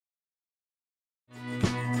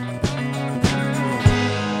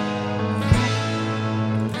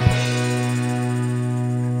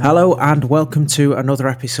Hello and welcome to another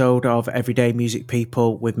episode of Everyday Music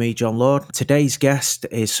People with me, John Lord. Today's guest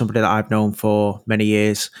is somebody that I've known for many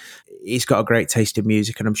years. He's got a great taste in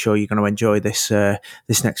music and I'm sure you're going to enjoy this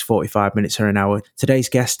next 45 minutes or an hour. Today's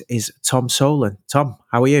guest is Tom Solon. Tom,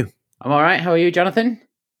 how are you? I'm all right. How are you, Jonathan?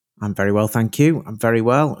 I'm very well, thank you. I'm very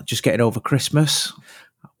well. Just getting over Christmas.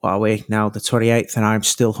 What are we now? The 28th and I'm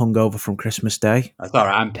still hungover from Christmas Day. That's all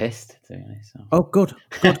right. I'm pissed. To be honest, so. Oh, good.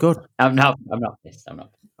 I'm not pissed.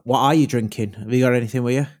 What are you drinking? Have you got anything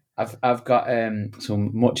with you? I've got some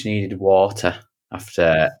much needed water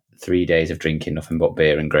after 3 days of drinking nothing but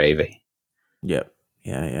beer and gravy. Yep.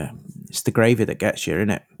 Yeah. It's the gravy that gets you, isn't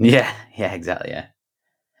it? Yeah, exactly. Yeah.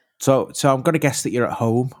 So I'm going to guess that you're at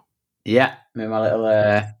home. Yeah, I'm in my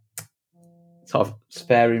little sort of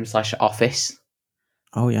spare room / office.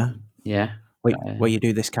 Oh yeah. Yeah. Where you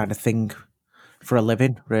do this kind of thing for a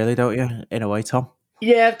living, really, don't you? In a way, Tom.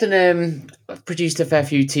 Yeah, I've done. I've produced a fair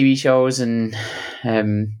few TV shows and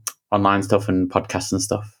online stuff and podcasts and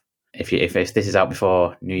stuff. If this is out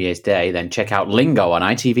before New Year's Day, then check out Lingo on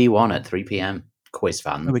ITV1 at 3 p.m. Quiz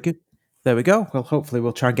fan. There we go. Well, hopefully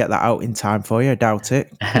we'll try and get that out in time for you. I doubt it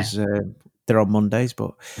because they're on Mondays,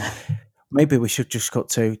 but maybe we should just cut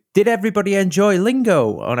to. Did everybody enjoy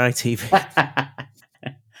Lingo on ITV?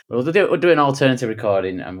 We'll do an alternative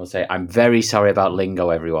recording and we'll say, I'm very sorry about Lingo,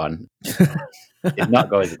 everyone. Did not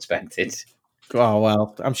go as expected. Oh,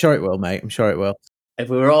 well, I'm sure it will, mate. I'm sure it will. If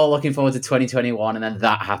we were all looking forward to 2021 and then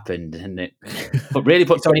that happened, and it really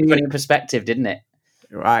put 2020 in perspective, didn't it?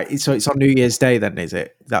 Right. So it's on New Year's Day then, is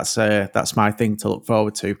it? That's my thing to look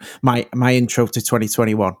forward to. My intro to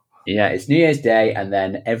 2021. Yeah, it's New Year's Day and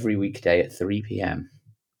then every weekday at 3 p.m.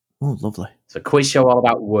 Oh, lovely. It's a quiz show all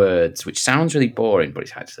about words, which sounds really boring, but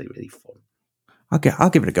it's actually really fun. I'll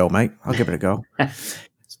give it a go, mate. I'll give it a go.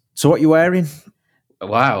 So what are you wearing?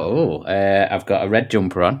 Wow. I've got a red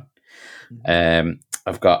jumper on.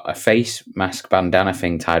 I've got a face mask bandana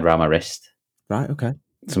thing tied around my wrist. Right, okay.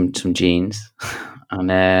 Some jeans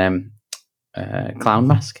and a clown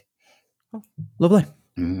mask. Oh, lovely.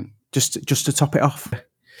 Mm. Just to top it off.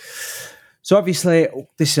 So obviously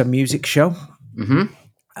this is a music show. Mm-hmm.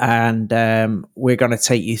 And we're going to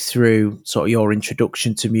take you through sort of your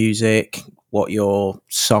introduction to music, what your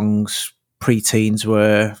songs pre-teens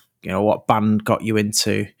were, you know, what band got you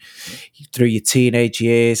into through your teenage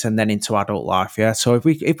years and then into adult life. Yeah. So if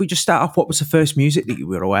we just start off, what was the first music that you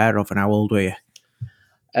were aware of and how old were you?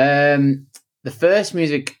 The first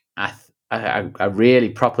music I really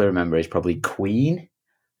properly remember is probably Queen.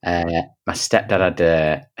 My stepdad had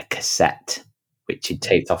a cassette which he'd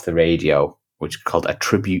taped off the radio, which is called A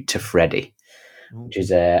Tribute to Freddie, which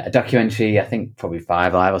is a documentary, I think probably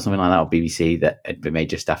 5 Live or something like that, or BBC, that had been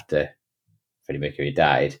made just after Freddie Mercury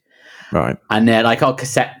died. Right. And like all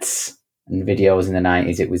cassettes and videos in the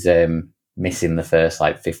 90s, it was missing the first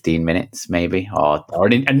like 15 minutes maybe, or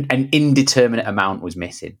an indeterminate amount was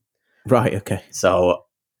missing. Right, okay. So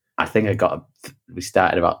I think we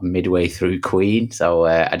started about midway through Queen. So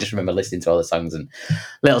I just remember listening to all the songs and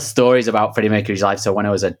little stories about Freddie Mercury's life. So when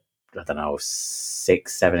I was I don't know,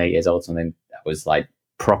 6, 7, 8 years old, something, I was like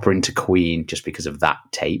proper into Queen just because of that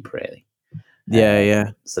tape, really.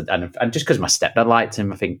 Yeah. So and just because my stepdad liked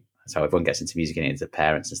him, I think that's how everyone gets into music and into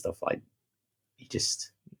parents and stuff. Like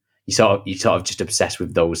you sort of just obsessed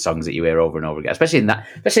with those songs that you hear over and over again, especially in the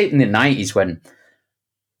 90s when,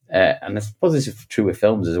 and I suppose this is true with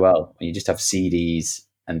films as well, when you just have CDs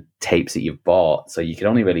and tapes that you've bought, so you can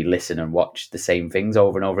only really listen and watch the same things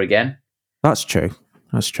over and over again. That's true.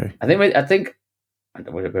 I think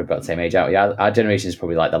we're about the same age out. Yeah, our generation is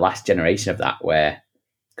probably like the last generation of that, where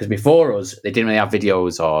because before us they didn't really have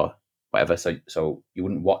videos or whatever, so you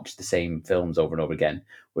wouldn't watch the same films over and over again.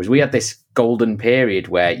 Whereas we had this golden period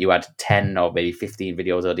where you had 10 or maybe 15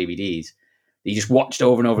 videos or DVDs that you just watched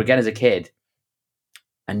over and over again as a kid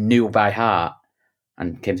and knew by heart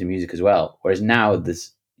and came to music as well. Whereas now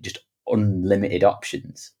there's just unlimited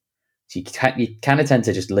options. So you kind of tend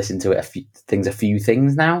to just listen to a few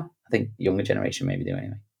things now. I think younger generation maybe do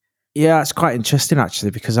anyway. Yeah, it's quite interesting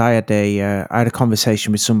actually, because I had a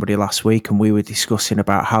conversation with somebody last week and we were discussing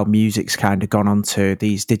about how music's kind of gone onto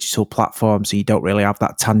these digital platforms, so you don't really have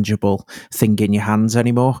that tangible thing in your hands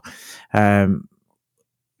anymore. You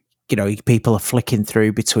know, people are flicking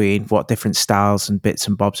through between what different styles and bits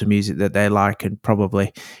and bobs of music that they like, and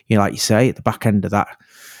probably, you know, like you say, at the back end of that,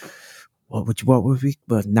 what would we?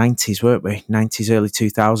 Well, 90s, weren't we? 90s, early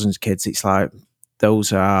 2000s kids. It's like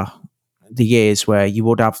those are the years where you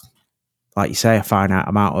would have, like you say, a finite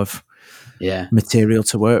amount of material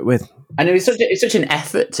to work with. And it's such an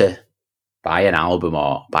effort to buy an album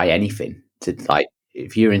or buy anything. To like,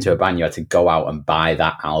 if you're into a band, you had to go out and buy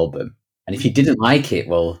that album. And if you didn't like it,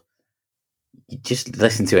 well, you just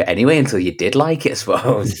listen to it anyway until you did like it, I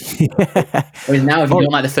suppose. Yeah. Whereas now, if you Oh,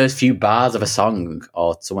 don't like the first few bars of a song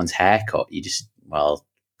or someone's haircut, you just, well,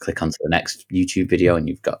 click onto the next YouTube video and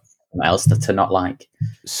you've got something else to not like.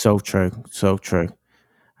 so true, so true.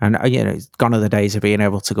 And it's gone are the days of being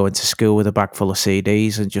able to go into school with a bag full of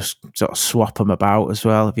CDs and just sort of swap them about as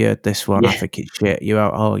well. Have you heard this one? I Yeah, think it's shit. You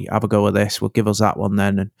have a go with this. We'll give us that one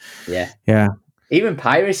then. And yeah. yeah, Even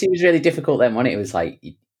piracy was really difficult then, wasn't it? It was like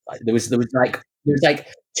there was like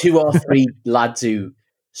 2 or 3 lads who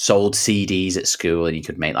sold CDs at school, and you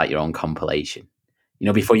could make like your own compilation.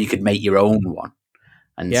 Before you could make your own one,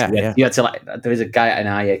 and so yeah, yeah, you had to like. There was a guy in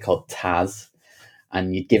our year called Taz,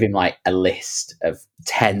 and you'd give him like a list of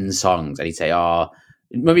 10 songs, and he'd say, "Oh,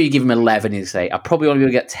 maybe you give him 11." And he'd say, "I probably won't be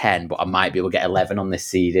able to get 10, but I might be able to get 11 on this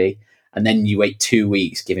CD." And then you wait 2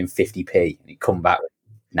 weeks, give him 50p, and he'd come back with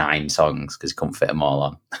 9 songs because he couldn't fit them all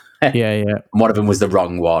on. yeah, yeah. And one of them was the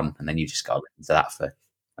wrong one, and then you just got to listen to that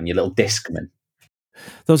on your little Discman.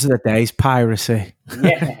 Those are the days. Piracy.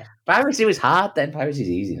 Yeah, piracy was hard then. Piracy's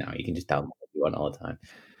easy now. You can just download what you want all the time.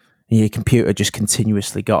 Your computer just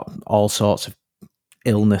continuously got all sorts of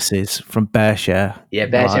illnesses from bear share. Yeah,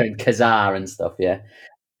 Bearshare and Kazaa and stuff. Yeah.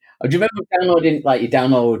 Oh, do you remember downloading, like, you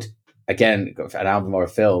download again an album or a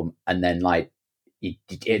film, and then like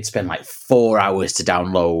it'd spend like 4 hours to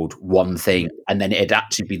download one thing, and then it'd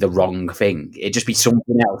actually be the wrong thing. It'd just be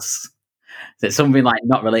something else. That's something like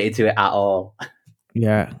not related to it at all.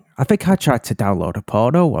 Yeah. I think I tried to download a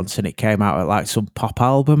porno once and it came out at like some pop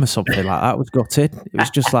album or something like that. I was gutted. It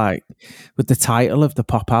was just like with the title of the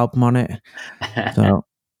pop album on it.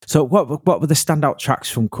 So what were the standout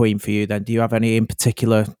tracks from Queen for you then? Do you have any in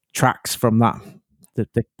particular tracks from that?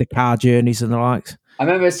 The car journeys and the likes? I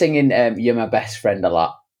remember singing "You're My Best Friend" a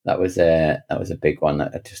lot. That was a big one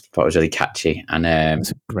that I just thought was really catchy. And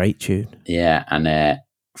It's a great tune. yeah, and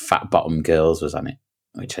 "Fat Bottom Girls" was on it,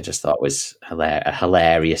 which I just thought was a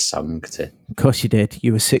hilarious song to. Of course you did.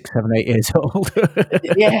 You were 6, 7, 8 years old.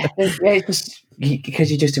 Yeah, it's because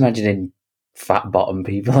you're just imagining fat bottom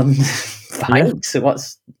people on bikes. So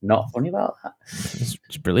what's not funny about that?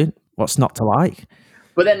 It's brilliant. What's not to like?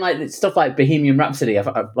 But then, like stuff like Bohemian Rhapsody, like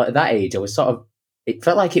at that age, I was sort of. It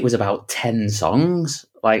felt like it was about 10 songs.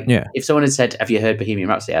 Like, Yeah. if someone had said, "Have you heard Bohemian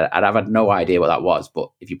Rhapsody?" I'd have had no idea what that was.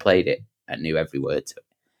 But if you played it, I knew every word to it.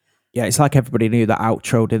 Yeah, it's like everybody knew that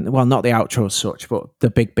outro, didn't? Well, not the outro as such, but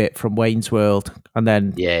the big bit from Wayne's World, and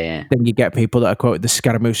then Yeah. then you get people that are quoted the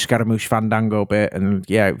Scaramouche Fandango bit, and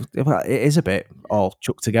yeah, well, it is a bit all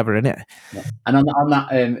chucked together, isn't it? Yeah. And on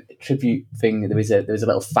that tribute thing, there was a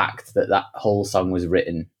little fact that whole song was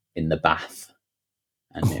written in the bath.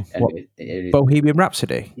 And Bohemian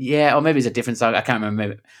Rhapsody? Yeah, or maybe it's a different song. I can't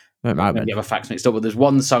remember. Maybe you have a facts mixed up. But there's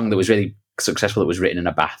one song that was really successful that was written in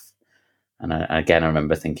a bath. And again, I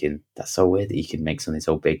remember thinking, that's so weird that you can make something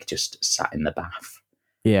so big just sat in the bath.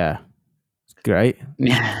 Yeah, it's great.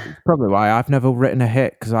 Yeah, probably why I've never written a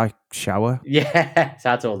hit, because I shower. Yeah, it's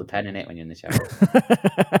hard to hold the pen in it when you're in the shower.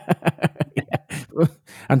 Yeah.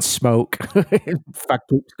 And smoke. Fag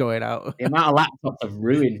keeps going out. The amount of laptops I've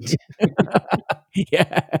ruined.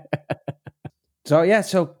 Yeah. So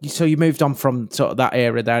you moved on from sort of that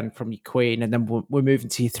era then, from your Queen, and then we're moving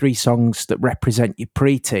to your 3 songs that represent your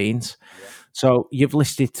pre-teens. Yeah. So you've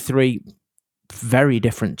listed 3 very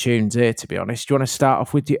different tunes here, to be honest. Do you want to start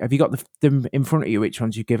off with have you got them in front of you? Which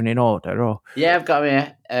ones you've given in order? Or yeah, I've got them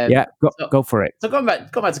here. Yeah, go for it. So going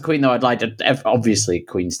back to Queen, though, I'd like to, obviously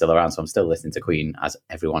Queen's still around, so I'm still listening to Queen, as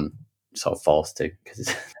everyone sort of forced to, because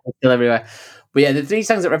it's still everywhere. But yeah, the 3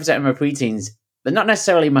 songs that represent my pre-teens, they're not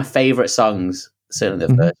necessarily my favourite songs, certainly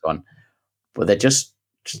the first one, but they're just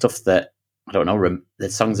stuff that, I don't know, the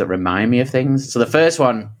songs that remind me of things. So the first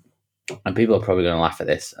one, and people are probably going to laugh at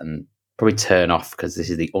this and probably turn off because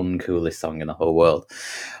this is the uncoolest song in the whole world.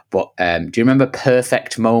 But do you remember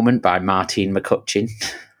 "Perfect Moment" by Martine McCutcheon?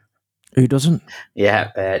 Who doesn't?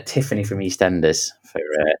 Yeah, Tiffany from EastEnders for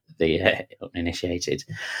the uninitiated.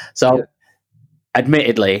 So,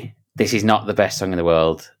 admittedly, this is not the best song in the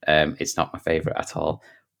world. It's not my favourite at all,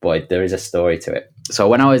 but there is a story to it. So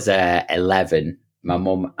when I was 11, my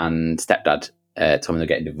mum and stepdad told me they were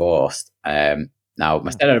getting divorced. Now,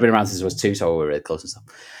 my stepdad had been around since I was 2, so we were really close and stuff.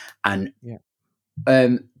 And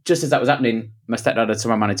just as that was happening, my stepdad had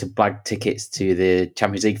somehow managed to blag tickets to the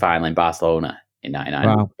Champions League final in Barcelona in '99.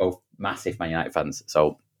 Wow. Both massive Man United fans.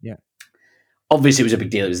 So yeah, obviously it was a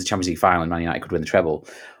big deal. It was the Champions League final and Man United could win the treble.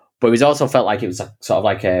 But it was also felt like it was sort of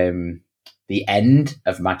like the end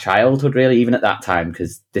of my childhood, really, even at that time,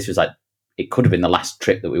 because this was like it could have been the last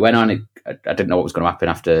trip that we went on. I didn't know what was going to happen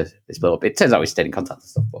after this build up. It turns out we stayed in contact and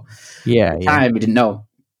stuff, but Yeah, at the yeah. time we didn't know.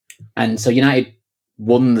 And so United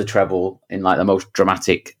won the treble in like the most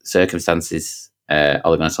dramatic circumstances.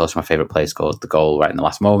 Ole Gunnar Solskjaer, my favourite player, scored the goal right in the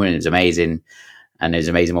last moment. It was amazing. And it was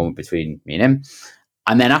an amazing moment between me and him.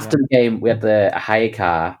 And then after the game, we had a hire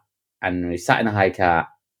car, and we sat in the hire car,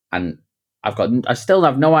 and I still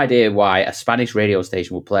have no idea why a Spanish radio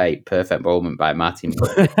station will play "Perfect Moment" by Martin,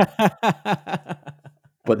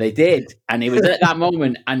 but they did, and it was at that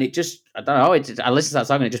moment, and it just, I don't know, I listen to that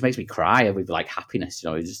song and it just makes me cry with like happiness,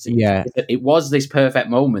 it was this perfect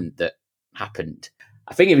moment that happened.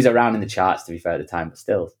 I think it was around in the charts, to be fair, at the time, but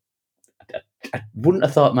still, I wouldn't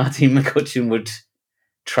have thought Martin McCutcheon would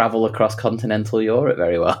travel across continental Europe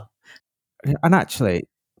very well. And actually,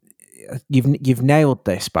 you've nailed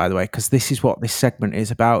this, by the way, because this is what this segment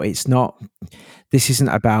is about. This isn't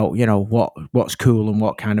about what's cool and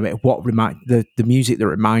what kind of it, the music that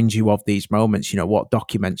reminds you of these moments. What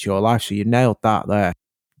documents your life. So you nailed that there.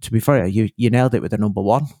 To be fair, you nailed it with a number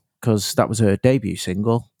one, because that was her debut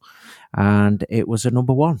single, and it was a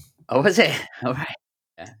number one. Oh, was it? All right.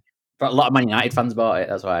 Yeah. But a lot of Man United fans bought it.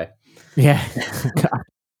 That's why. Yeah.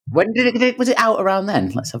 When was it out around then?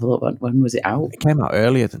 Let's have a look. When was it out? It came out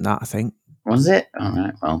earlier than that, I think. Was it? All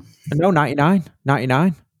right. Well. No, 99.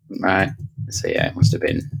 Right. So yeah, it must have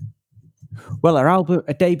been. Well, her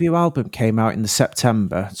debut album came out in the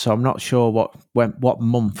September, so I'm not sure what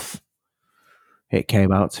month it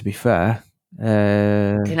came out. To be fair,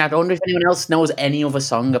 I wonder if anyone else knows any other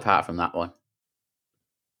song apart from that one.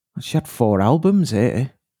 She had 4 albums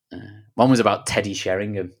here. One was about Teddy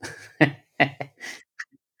Sheringham.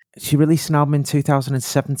 She released an album in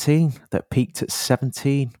 2017 that peaked at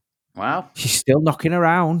 17. Wow. She's still knocking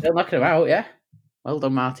around. Still knocking around, yeah. Well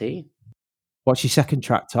done, Martine. What's your second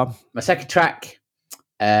track, Tom? My second track,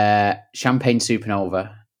 Champagne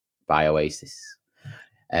Supernova by Oasis.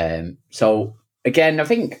 So, again, I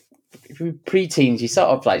think if you're pre-teens, you sort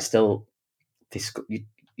of like still...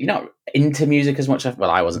 You're not into music as much.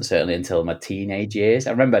 Well, I wasn't certainly until my teenage years.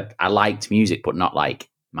 I remember I liked music, but not like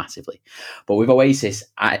massively. But with Oasis,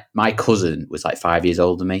 my cousin was like 5 years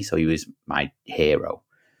older than me, so he was my hero.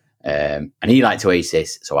 And he liked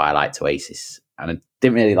Oasis, so I liked Oasis. And I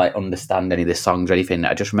didn't really like understand any of the songs or anything.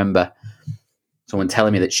 I just remember someone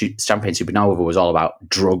telling me that Champagne Supernova was all about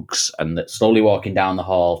drugs, and that slowly walking down the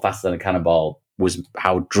hall faster than a cannonball was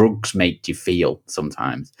how drugs made you feel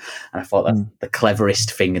sometimes. And I thought that's the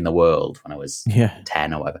cleverest thing in the world when I was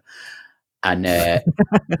 10 or whatever. And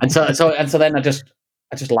and so then I just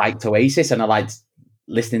liked Oasis, and I liked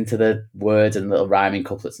listening to the words and little rhyming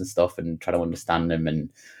couplets and stuff and trying to understand them. And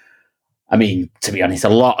I mean, to be honest, a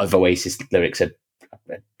lot of Oasis lyrics are,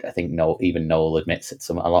 I think even Noel admits that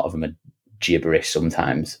a lot of them are gibberish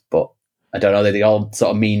sometimes, but I don't know, they all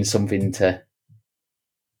sort of mean something to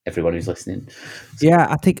everyone who's listening. So, yeah,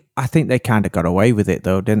 I think they kind of got away with it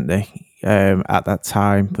though, didn't they? At that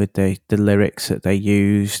time, with the lyrics that they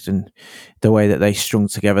used and the way that they strung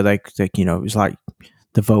together, they it was like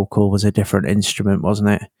the vocal was a different instrument, wasn't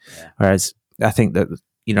it? Yeah. Whereas I think that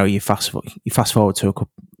you fast forward to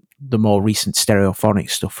the more recent stereophonic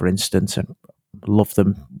stuff, for instance, and love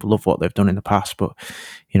what they've done in the past, but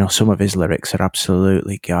some of his lyrics are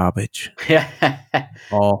absolutely garbage. Yeah,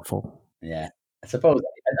 awful. Yeah. I suppose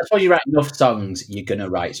you write enough songs, you're going to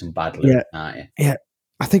write some bad lyrics, aren't you? Yeah.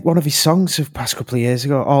 I think one of his songs of the past couple of years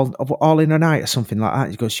ago, All in a Night or something like that,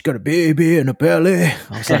 he goes, "She got a baby and a belly."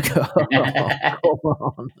 I was like,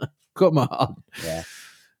 oh, come on. Yeah.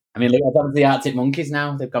 I mean, look at the Arctic Monkeys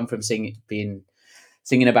now. They've gone from singing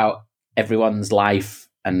about everyone's life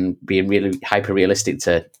and being really hyper realistic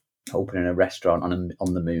to opening a restaurant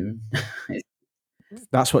on the moon.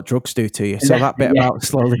 That's what drugs do to you. So that bit about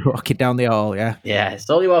slowly walking down the hall, yeah,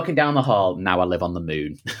 slowly walking down the hall. Now I live on the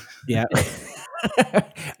moon. Yeah,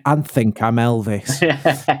 and think I'm Elvis.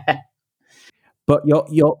 But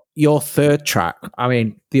your third track, I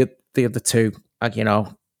mean, the other two, I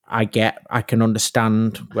can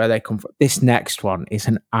understand where they come from. This next one is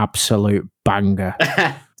an absolute banger.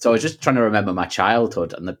 So I was just trying to remember my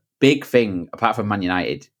childhood, and the big thing, apart from Man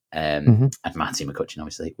United and Martin McCutcheon,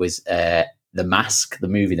 obviously, was The Mask, the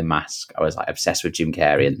movie The Mask. I was like obsessed with Jim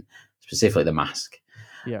Carrey and specifically The Mask.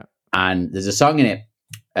 Yeah. And there's a song in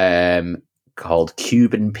it called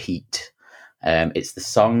Cuban Pete. It's the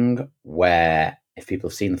song where, if people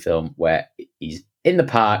have seen the film, where he's in the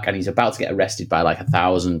park and he's about to get arrested by like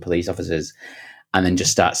 1,000 police officers, and then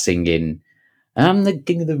just starts singing, "I'm the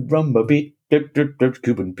king of the rumba beat,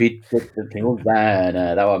 Cuban Pete,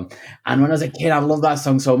 that one. And when I was a kid, I loved that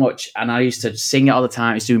song so much, and I used to sing it all the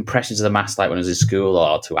time. I used to do impressions of the mask, like when I was in school,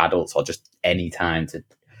 or to adults, or just any time to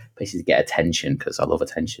basically get attention because I love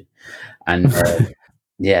attention. And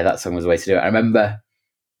yeah, that song was the way to do it. I remember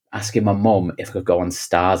asking my mum if I could go on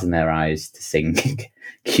Stars in Their Eyes to sing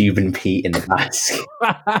Cuban Pete in the mask.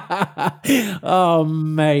 Oh,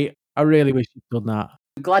 mate, I really wish you'd done that.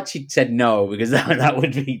 I'm glad she said no because that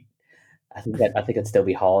would be. I think I'd still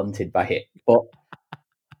be haunted by it.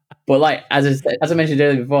 But like as I mentioned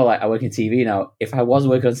earlier before, like I work in TV now. If I was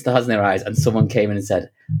working on Stars in Their Eyes and someone came in and said,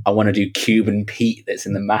 "I want to do Cuban Pete that's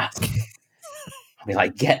in the mask," I'd be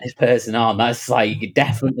like, "Get this person on." That's like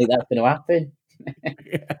definitely that's going to happen.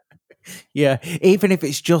 Yeah, even if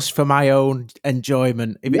it's just for my own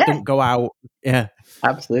enjoyment, if it Yeah, don't go out, yeah.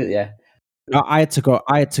 absolutely. Yeah. No, I had to go.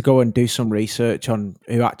 I had to go and do some research on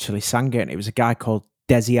who actually sang it. And it was a guy called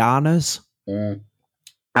Desianas. Mm.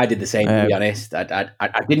 I did the same. To be honest, I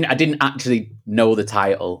didn't actually know the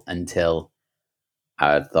title until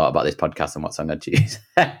I thought about this podcast and what song I'd choose.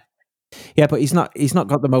 Yeah, but he's not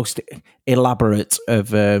got the most elaborate of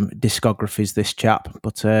discographies. This chap,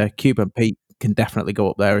 but Cuban Pete can definitely go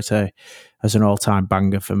up there as an all time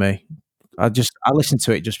banger for me. I listened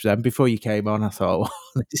to it just then before you came on. I thought, well,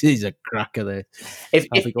 this is a cracker. This. I'll be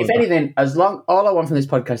If going back. anything, as long all I want from this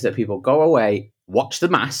podcast is that people go away, watch The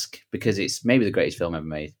Mask because it's maybe the greatest film ever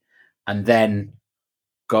made, and then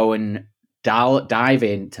go and dive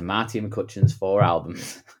into Marty McCutcheon's 4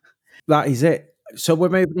 albums. That is it. So we're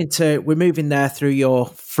moving there through your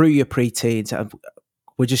preteens, and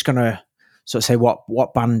we're just gonna sort of say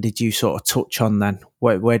what band did you sort of touch on then?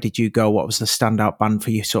 Where did you go? What was the standout band for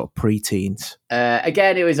your sort of preteens?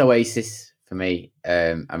 Again, it was Oasis for me.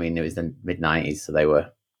 I mean, it was the mid-90s, so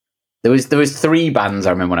there was 3 bands I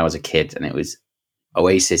remember when I was a kid, and it was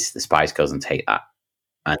Oasis, the Spice Girls, and Take That.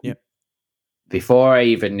 And Yep. before I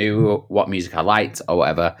even knew what music I liked or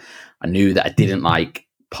whatever, I knew that I didn't like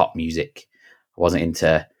pop music. I wasn't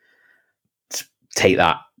into Take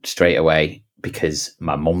That straight away because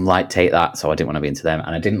my mum liked Take That, so I didn't want to be into them.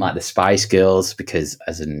 And I didn't like the Spice Girls because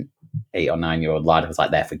as an 8 or 9-year-old lad, I was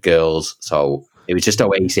like there for girls. So it was just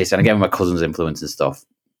Oasis. And again, my cousin's influence and stuff,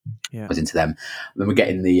 Yeah. I was into them. Then we're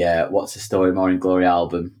getting the What's the Story Morning Glory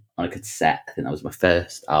album on a cassette. I think that was my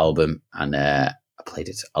first album, and I played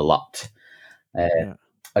it a lot. Yeah.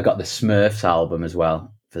 I got the Smurfs album as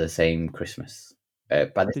well for the same Christmas.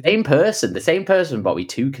 By the Did same person. The same person bought me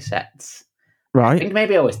 2 cassettes. I Right. think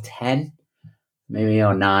maybe I was 10, maybe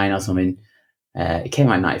or 9 or something. It came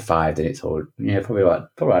out in 95, didn't it? So yeah, probably about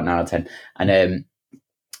 9 or 10. And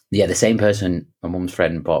yeah, the same person, my mum's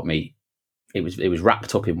friend, bought me. It was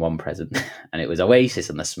wrapped up in one present, and it was Oasis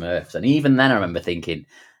and the Smurfs. And even then, I remember thinking,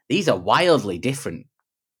 these are wildly different.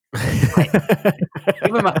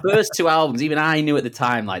 Even my first 2 albums, even I knew at the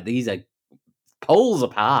time, like these are poles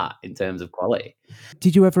apart in terms of quality.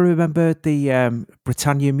 Did you ever remember the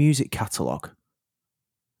Britannia music catalogue?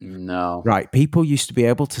 No. Right, people used to be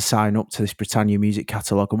able to sign up to this Britannia music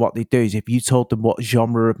catalogue, and what they'd do is if you told them what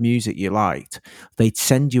genre of music you liked, they'd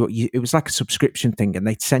send you. It was like a subscription thing, and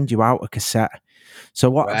they'd send you out a cassette.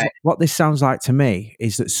 So Right. what this sounds like to me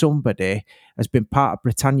is that somebody has been part of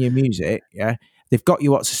Britannia Music. Yeah, they've got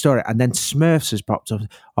you What's the Story, and then Smurfs has popped up.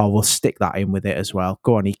 Oh, we'll stick that in with it as well.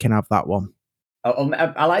 Go on, you can have that one.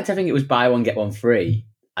 I like to think it was buy one get one free,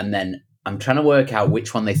 and then I'm trying to work out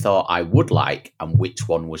which one they thought I would like and which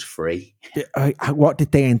one was free. What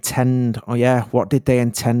did they intend? Oh yeah, what did they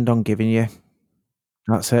intend on giving you?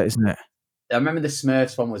 That's it, isn't it? I remember the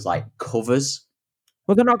Smurfs one was like covers.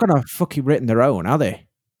 Well, they're not going to fucking written their own, are they?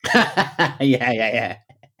 Yeah.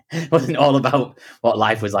 It wasn't all about what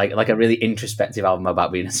life was like a really introspective album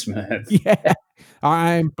about being a Smurf. Yeah,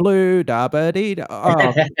 I'm blue, da ba dee.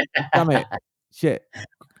 Oh, damn it, shit.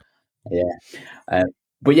 Yeah.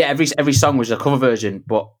 But yeah, every song was a cover version,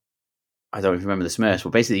 but I don't even remember the Smurfs.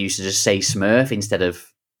 But basically, they used to just say Smurf instead of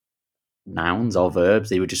nouns or verbs.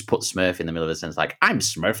 They would just put Smurf in the middle of a sentence, like "I'm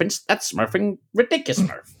Smurfing, that's Smurfing, ridiculous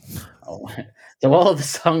Smurf." Oh. So all of the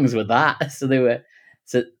songs were that. So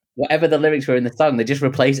whatever the lyrics were in the song, they just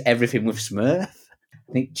replaced everything with Smurf.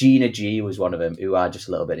 I think Gina G was one of them. Ooh, ah, just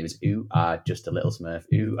a little bit. It was ooh, ah, just a little Smurf.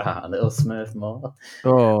 Ooh, ah, a little Smurf more. Which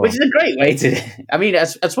Oh, is a great way to. I mean, I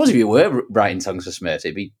suppose if you were writing songs for Smurfs,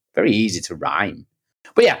 it'd be very easy to rhyme.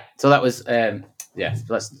 But yeah, so that was. Yeah,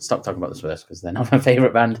 let's stop talking about the Smurfs because they're not my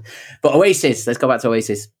favourite band. But Oasis, let's go back to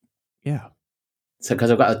Oasis. yeah. So,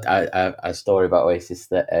 because I've got a story about Oasis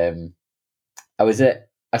that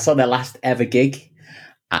I saw their last ever gig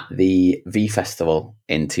at the V Festival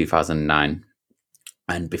in 2009.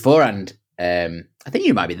 And beforehand, I think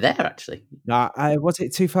you might be there actually. No, was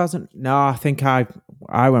it 2000? No, I think I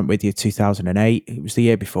went with you 2008. It was the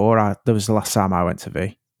year before. That was the last time I went to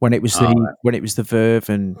V when it was Oh, the Verve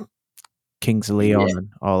and Kings of yeah, Leon and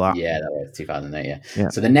all that. yeah, that was 2008. Yeah. Yeah.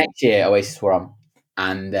 So the next year, Oasis were on,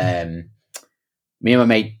 and me and my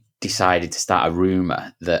mate decided to start a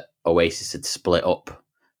rumor that Oasis had split up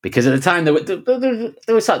because at the time there was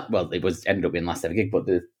well, it was ended up being last ever gig, but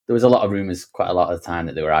there was a lot of rumors quite a lot of the time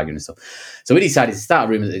that they were arguing and stuff. So we decided to start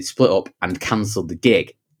a rumor that they split up and cancelled the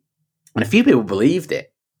gig, and a few people believed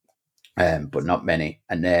it, but not many.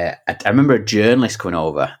 And I remember a journalist coming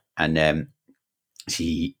over, and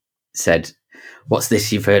she said, "What's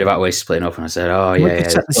this you've heard about Oasis splitting up?" And I said, "Oh Can we yeah, just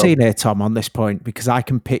yeah." set the scene here, Tom, on this point because I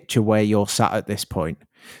can picture where you're sat at this point.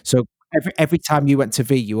 So every time you went to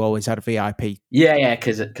V, you always had a VIP. Yeah,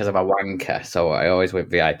 because I'm a wanker, so I always went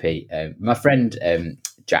VIP. My friend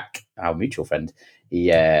Jack, our mutual friend,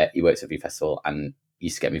 he works at V Festival and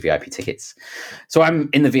used to get me VIP tickets. So I'm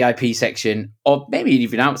in the VIP section, or maybe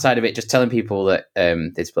even outside of it, just telling people that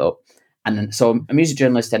they split up. And then, so a music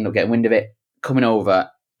journalist ended up getting wind of it, coming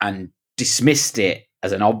over and dismissed it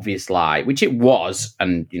as an obvious lie, which it was.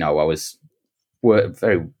 And I was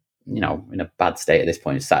very in a bad state at this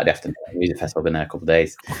point. It's Saturday afternoon, music festival, been there a couple of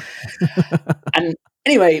days. And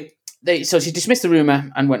anyway, so she dismissed the rumor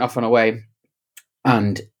and went off on her way.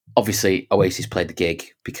 And obviously, Oasis played the gig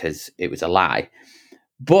because it was a lie.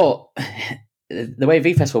 But the way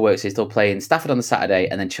V Festival works is they'll play in Stafford on the Saturday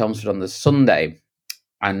and then Chelmsford on the Sunday.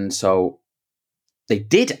 And so they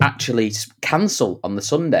did actually cancel on the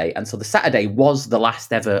Sunday, and so the Saturday was the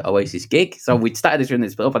last ever Oasis gig. So we'd started this during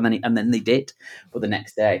this up, and then they did, but the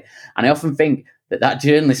next day. And I often think that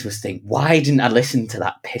journalist was thinking, why didn't I listen to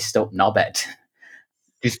that pissed up knobhead?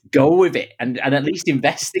 Just go with it and at least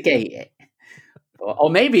investigate it. Or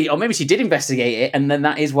maybe she did investigate it, and then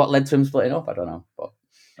that is what led to him splitting up. I don't know, but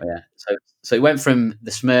yeah. So it went from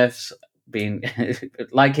the Smurfs being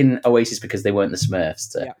liking Oasis because they weren't the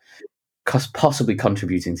Smurfs to possibly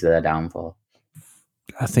contributing to their downfall.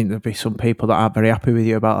 I think there'd be some people that aren't very happy with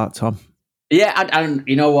you about that, Tom. Yeah, and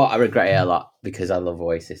you know what? I regret it a lot because I love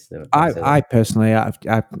Oasis. I personally, I'm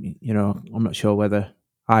not sure whether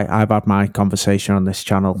I've had my conversation on this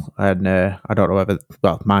channel, and I don't know whether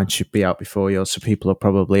mine should be out before yours, so people will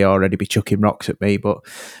probably already be chucking rocks at me. But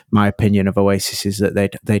my opinion of Oasis is that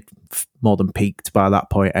they'd more than peaked by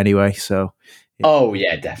that point anyway. So, oh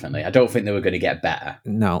yeah, definitely. I don't think they were going to get better.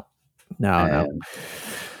 No.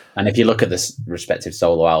 And if you look at the respective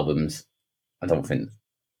solo albums, I don't think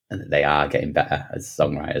they are getting better as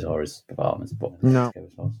songwriters or as performers. But no.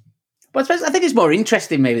 But I think it's more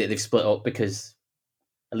interesting maybe that they've split up because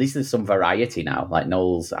at least there's some variety now. Like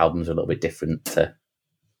Noel's albums are a little bit different to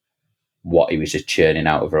what he was just churning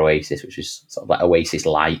out of Oasis, which is sort of like Oasis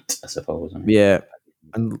Light, I suppose. Yeah,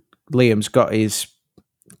 and Liam's got his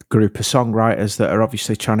group of songwriters that are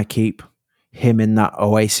obviously trying to keep him in that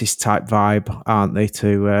Oasis type vibe, aren't they,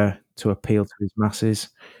 to appeal to his masses?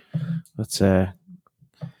 But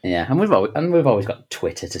yeah, and we've always got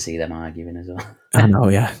Twitter to see them arguing as well. I know,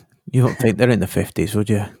 yeah. You don't think they're in the 50s, would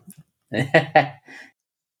you?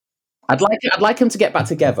 I'd like them to get back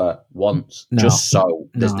together once, just so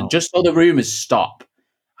the rumors stop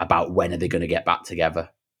about when are they going to get back together.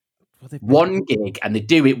 One gig, and they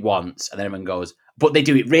do it once, and then everyone goes, but they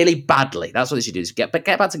do it really badly. That's what they should do: is get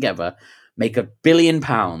back together, make £1 billion,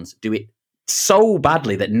 do it so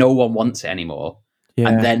badly that no one wants it anymore,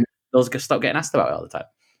 and then they'll stop getting asked about it all the time.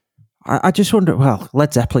 I just wonder, well,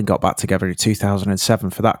 Led Zeppelin got back together in 2007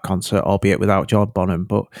 for that concert, albeit without John Bonham,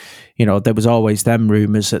 but, there was always them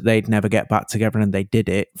rumours that they'd never get back together, and they did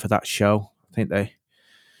it for that show. I think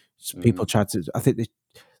people tried to, I think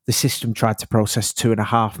the system tried to process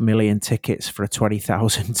 2.5 million tickets for a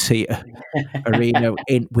 20,000 seat arena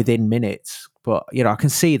within minutes. But I can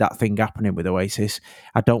see that thing happening with Oasis.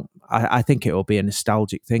 I think it will be a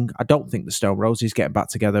nostalgic thing. I don't think the Stone Roses getting back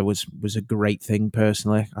together was a great thing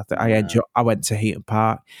personally. I went to Heaton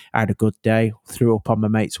Park. I had a good day. Threw up on my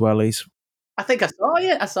mate's wellies. I think I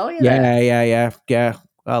saw you. Yeah.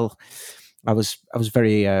 Well, I was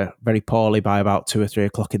very very poorly by about 2 or 3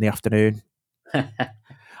 o'clock in the afternoon.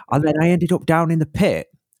 And then I ended up down in the pit,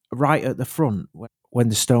 right at the front, when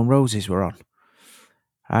the Stone Roses were on.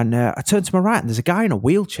 And I turned to my right, and there's a guy in a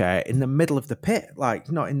wheelchair in the middle of the pit,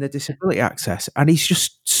 like not in the disability access. And he's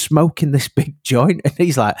just smoking this big joint. And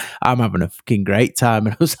he's like, I'm having a fucking great time.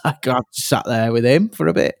 And I was like, I sat there with him for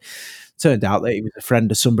a bit. Turned out that he was a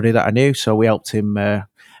friend of somebody that I knew. So we helped him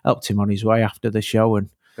on his way after the show. And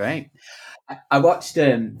great. I watched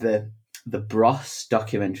the Bros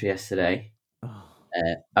documentary yesterday.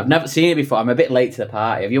 I've never seen it before. I'm a bit late to the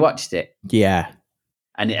party. Have you watched it? Yeah,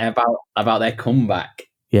 And about their comeback.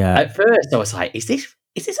 yeah. At first, I was like, "Is this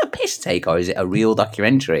a piss take or is it a real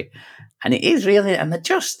documentary?" And it is really. And they're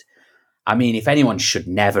just. I mean, if anyone should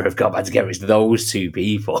never have got back together, it's those two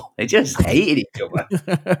people. They just hated each other.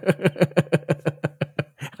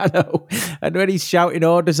 I know. And when he's shouting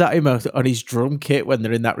orders at him on his drum kit when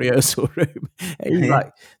they're in that rehearsal room, he's Yeah.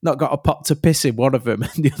 like not got a pot to piss in one of them,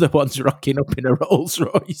 and the other one's rocking up in a Rolls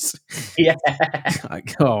Royce. Yeah.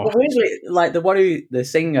 Like, oh, But weirdly, like the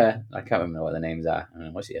singer, I can't remember what the names are. I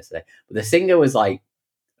watched it yesterday. But the singer was like,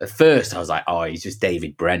 at first I was like, oh, he's just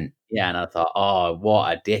David Brent. Yeah. And I thought, oh,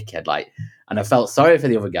 what a dickhead. Like, and I felt sorry for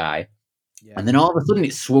the other guy. yeah. And then all of a sudden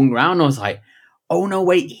it swung around. I was like, oh, no,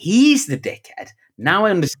 wait, he's the dickhead. Now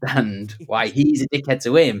I understand why he's a dickhead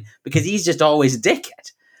to him because he's just always a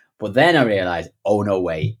dickhead. But then I realized, oh, no,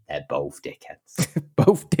 wait, they're both dickheads.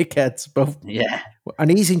 Both dickheads, both. Yeah. And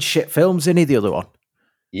he's in shit films, isn't he, the other one?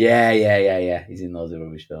 Yeah. He's in loads of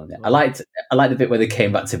rubbish films. Yeah. I liked the bit where they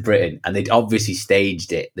came back to Britain and they'd obviously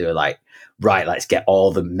staged it. They were like, right, let's get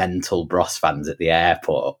all the mental Bros fans at the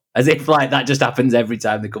airport. As if like that just happens every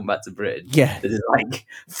time they come back to Britain. Yeah. There's like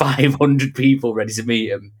 500 people ready to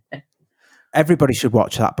meet them. Everybody should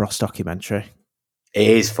watch that Bros documentary. It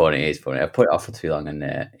is funny. I put it off for too long and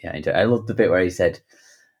I love the bit where he said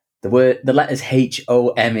the letters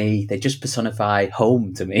HOME, they just personify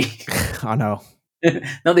home to me. I know.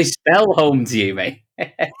 No, they spell home to you, mate.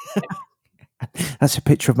 That's a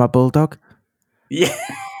picture of my bulldog. Yeah.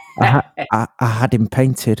 I had him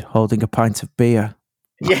painted holding a pint of beer.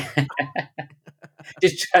 Yeah.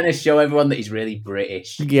 Just trying to show everyone that he's really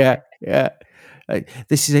British. Yeah.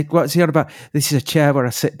 This is what's he on about? This is a chair where I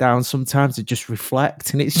sit down sometimes and just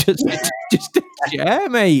reflect, and it's just a chair,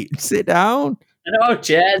 mate. Sit down. I know how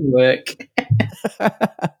chairs work.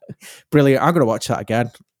 Brilliant. I'm going to watch that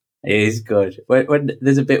again. It is good. When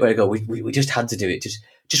there's a bit where I go, we just had to do it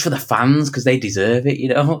just for the fans because they deserve it, you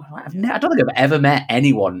know. I don't think I've ever met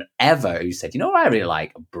anyone ever who said, you know what I really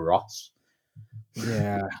like? Bros.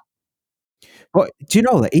 Yeah. But do you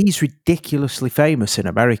know that he's ridiculously famous in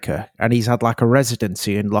America, and he's had like a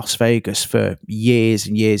residency in Las Vegas for years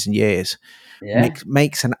and years and years. Yeah.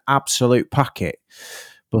 Makes an absolute packet.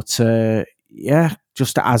 But yeah,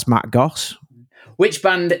 just as Matt Goss. Which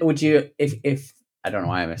band would you if I don't know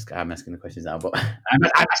why I'm asking the questions now, but I'm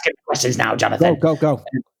asking the questions now, Jonathan. Go.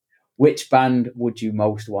 Which band would you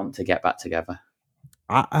most want to get back together?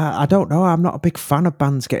 I don't know. I'm not a big fan of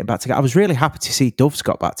bands getting back together. I was really happy to see Doves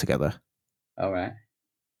got back together. All right.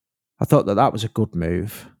 I thought that was a good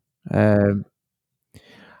move. I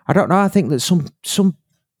don't know. I think that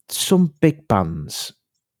some big bands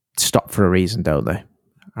stop for a reason, don't they?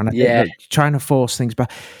 And I think that trying to force things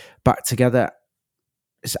back together,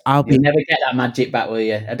 You'll never get that magic back, will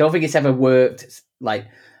you? I don't think it's ever worked. Like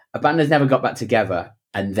a band has never got back together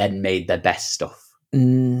and then made their best stuff.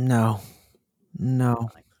 No.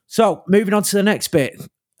 So moving on to the next bit.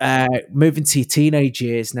 Moving to your teenage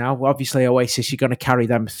years now. Well, obviously, Oasis, you're going to carry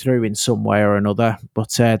them through in some way or another.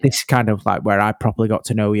 But this is kind of like where I properly got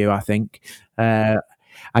to know you, I think. And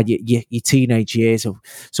your teenage years.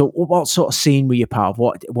 So what sort of scene were you part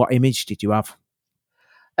of? What image did you have?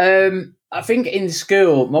 I think in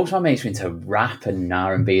school, most of my mates were into rap and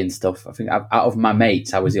R&B and stuff. I think out of my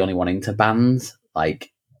mates, I was the only one into bands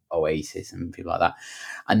like Oasis and people like that.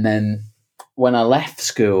 And then when I left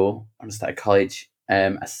school and started college,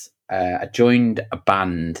 I joined a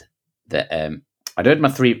band that I'd heard my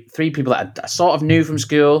three people that I sort of knew from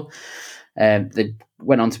school. They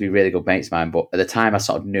went on to be really good mates of mine, but at the time I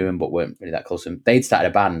sort of knew them but weren't really that close to them. They'd started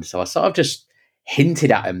a band, so I sort of just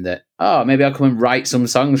hinted at them that, oh, maybe I'll come and write some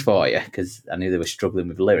songs for you because I knew they were struggling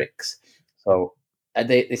with lyrics. So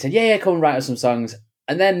they said, yeah, come and write us some songs.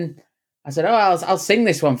 And then I said, oh, I'll sing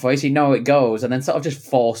this one for you so you know how it goes. And then sort of just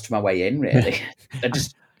forced my way in, really.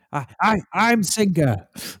 I'm singer.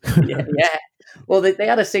 yeah. Well, they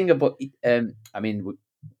had a singer, but I mean,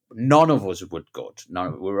 none of us were good.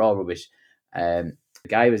 We were all rubbish. The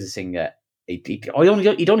guy who was a singer. He'd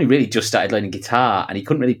only really just started learning guitar, and he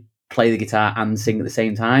couldn't really play the guitar and sing at the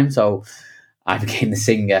same time. So I became the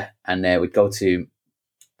singer, and we'd go to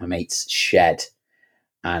my mate's shed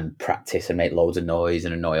and practice and make loads of noise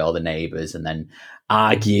and annoy all the neighbours, and then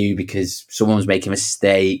argue because someone was making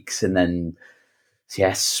mistakes, and then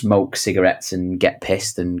smoke cigarettes and get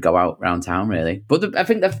pissed and go out around town, really. But I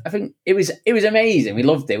think it was amazing. We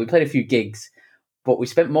loved it. We played a few gigs, but we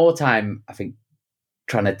spent more time, I think,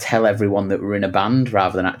 trying to tell everyone that we're in a band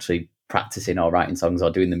rather than actually practicing or writing songs or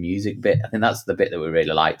doing the music bit. I think that's the bit that we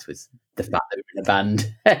really liked, was the fact that we're in a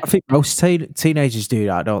band. I think most teenagers do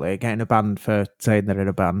that, don't they? Get in a band for saying they're in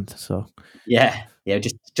a band. So Yeah,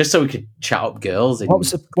 just so we could chat up girls. what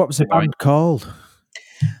was the band called?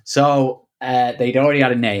 So they'd already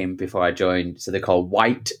had a name before I joined, so they're called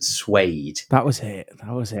White Suede. That was it.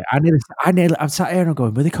 I'm sat here and I'm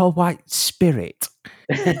going, were they called White Spirit?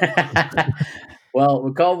 Well,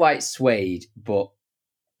 we're called White Suede, but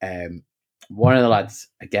one of the lads,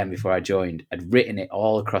 again before I joined, had written it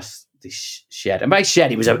all across the shed. And by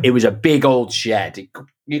shed, it was a big old shed.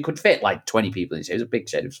 You could fit like 20 people in it. It was a big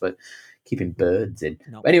shed. It was for keeping birds in.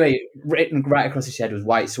 No. But anyway, written right across the shed was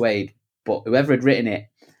White Suede, but whoever had written it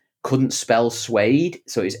couldn't spell suede,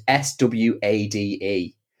 so it was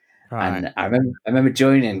Swade. Right. And I remember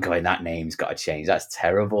joining and going, that name's got to change. That's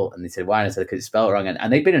terrible. And they said, why? And I said, because it's spelled wrong.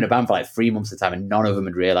 And they'd been in a band for like 3 months at the time, and none of them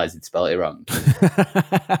had realised they'd spelled it wrong.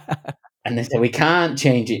 And they said, we can't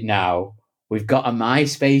change it now. We've got a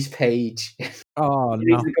MySpace page. Oh,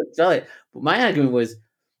 no. Spell it. But my argument was,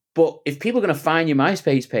 but if people are going to find your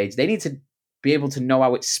MySpace page, they need to be able to know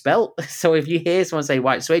how it's spelled. So if you hear someone say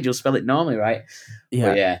White Suede, you'll spell it normally, right? Yeah.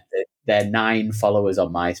 But yeah, their 9 followers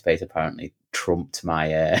on MySpace apparently trumped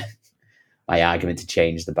my my argument to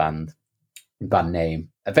change the band name.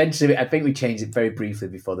 Eventually, I think we changed it very briefly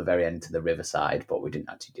before the very end to the Riverside, but we didn't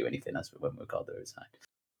actually do anything as when we were called the Riverside.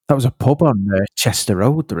 That was a pub on Chester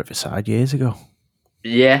Road, the Riverside, years ago.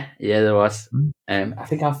 Yeah, there was. I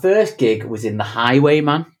think our first gig was in the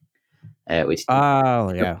Highwayman, which is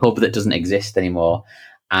a pub that doesn't exist anymore.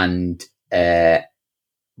 And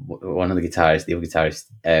one of the guitarists, the other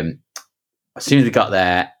guitarist, as soon as we got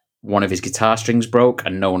there, one of his guitar strings broke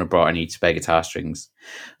and no one had brought any spare guitar strings.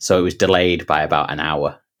 So it was delayed by about an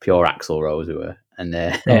hour. Pure Axl Rose we were. And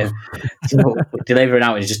so delayed for an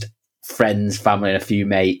hour. It was just friends, family, and a few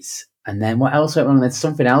mates. And then what else went wrong? Then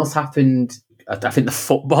something else happened. I think the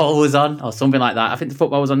football was on or something like that. I think the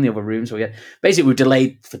football was on in the other room. So basically we were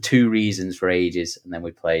delayed for 2 reasons for ages. And then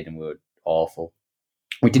we played and we were awful.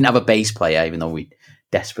 We didn't have a bass player, even though we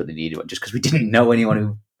desperately needed one, just because we didn't know anyone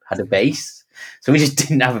who had a bass. So we just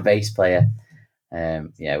didn't have a bass player. We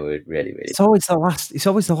were really. It's always the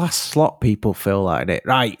last slot people fill like it.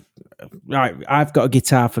 Right. I've got a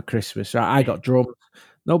guitar for Christmas. Right. I got drums.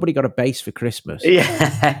 Nobody got a bass for Christmas.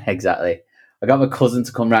 Yeah, exactly. I got my cousin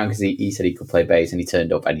to come round because he said he could play bass, and he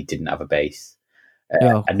turned up and he didn't have a bass.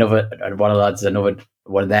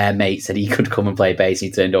 One of their mates said he could come and play bass. He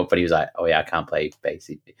turned up and he was like, "Oh yeah, I can't play bass."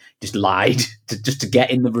 He just lied just to get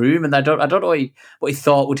in the room, and I don't know what he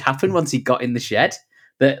thought would happen once he got in the shed.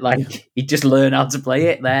 That like he'd just learn how to play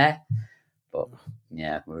it there. But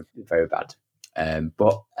yeah, we're very bad. And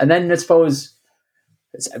then I suppose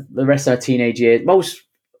the rest of our teenage years, most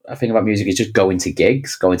I think about music is just going to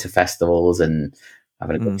gigs, going to festivals, and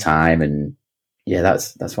having a good time. And yeah,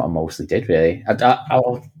 that's what I mostly did really.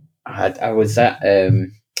 I was at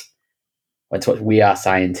went to watch We Are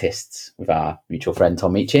Scientists with our mutual friend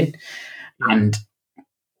Tom Meachin, and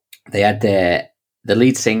they had the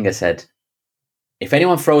lead singer said, "If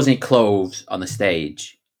anyone throws any clothes on the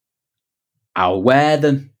stage, I'll wear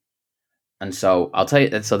them." And so I'll tell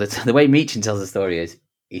you. So the way Meachin tells the story is,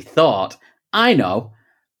 he thought, "I know,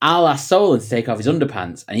 I'll ask Solon to take off his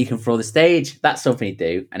underpants and he can throw the stage. That's something he'd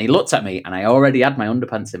do." And he looked at me and I already had my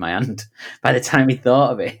underpants in my hand by the time he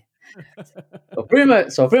thought of it. So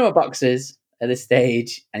I threw my boxes at the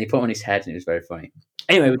stage and he put them on his head, and it was very funny.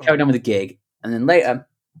 Anyway, we carried on with the gig, and then later,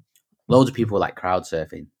 loads of people were like crowd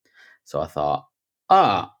surfing. So I thought,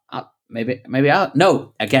 maybe I'll...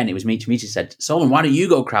 No, again, it was Meachin said, "Solon, why don't you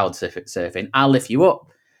go crowd surfing? I'll lift you up."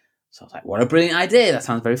 So I was like, what a brilliant idea. That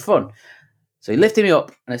sounds very fun. So he lifted me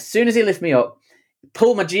up, and as soon as he lifted me up, he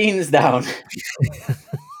pulled my jeans down.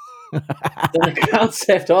 Then the crowd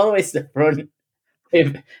surfed all the way to the front,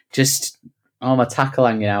 just all my tackle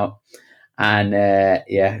hanging out. And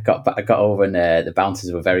I got over, and the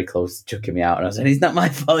bouncers were very close to chucking me out. And I was like, "It's not my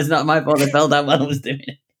fault. It's not my fault. I fell down while I was doing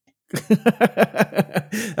it."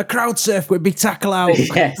 A crowd surf with big tackle out.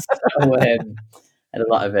 Yes. So, had a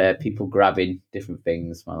lot of people grabbing different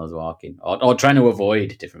things while I was walking, or trying to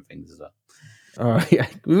avoid different things as well. Oh yeah,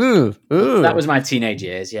 That was my teenage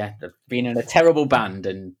years. Yeah, being in a terrible band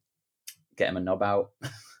and getting a knob out.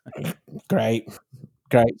 Great.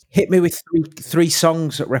 Hit me with three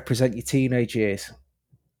songs that represent your teenage years.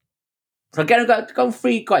 So again, I've got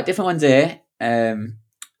 3 quite different ones here.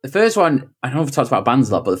 The first one, I don't know if I've talked about bands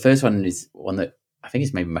a lot, but the first one is one that I think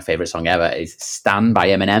is maybe my favourite song ever, is "Stan" by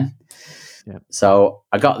Eminem. Yeah. So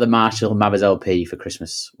I got the Marshall Mathers LP for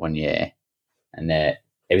Christmas one year, and it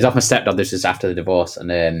was off my stepdad. This was after the divorce,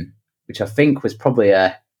 and which I think was probably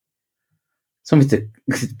something to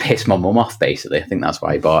piss my mum off. Basically, I think that's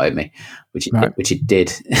why he bought it me, Right. which it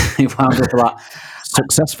did. It wound up a lot.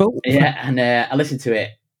 Successful. Yeah, and I listened to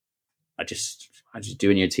it. I just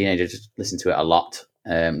doing your teenager, just listened to it a lot.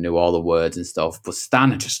 Knew all the words and stuff. But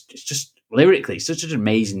Stan, it's just lyrically such an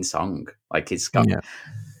amazing song. Like it's got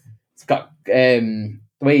the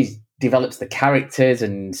way he develops the characters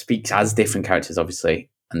and speaks as different characters, obviously,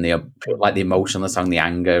 and the like the emotion on the song, the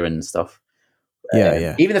anger and stuff.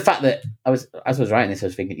 Yeah. Even the fact that as I was writing this, I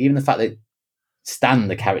was thinking, even the fact that Stan,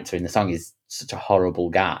 the character in the song, is such a horrible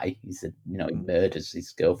guy. He murders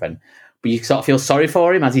his girlfriend, but you sort of feel sorry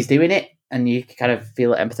for him as he's doing it, and you kind of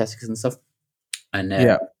feel empathetic and stuff.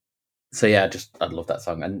 And so yeah, I love that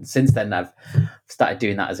song. And since then, I've started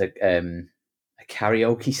doing that as a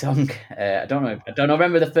karaoke song. I don't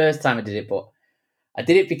remember the first time I did it, but I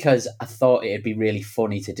did it because I thought it'd be really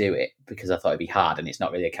funny to do it, because I thought it'd be hard, and it's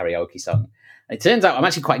not really a karaoke song. And it turns out I'm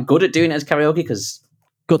actually quite good at doing it as karaoke because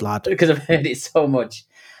Good lad. I've heard it so much,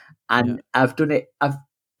 and I've done it.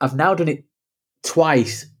 I've now done it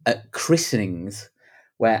twice at christenings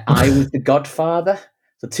where I was the godfather.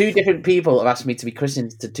 So two different people have asked me to be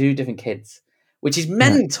christened to two different kids, which is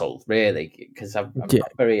mental, really, because I'm not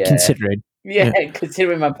very considering.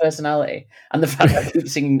 Considering my personality and the fact that I keep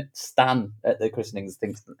singing Stan at the christenings,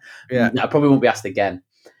 things I probably won't be asked again.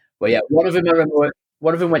 But yeah, one of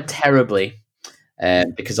them went terribly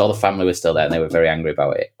because all the family was still there and they were very angry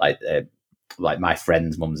about it, like my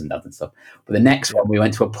friends' mums and dads and stuff. But the next one, we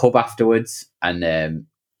went to a pub afterwards, and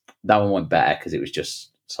that one went better because it was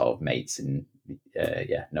just sort of mates and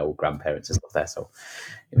no grandparents and stuff there. So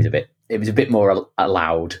it was a bit more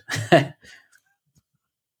allowed.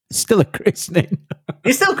 Still a christening.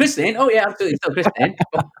 It's still christening. Oh yeah, absolutely, still christening.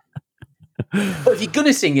 But if you're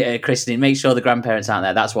gonna sing it at a christening, make sure the grandparents aren't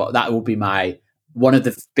there. That will be one of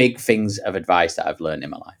the big things of advice that I've learned in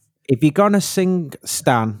my life. If you're gonna sing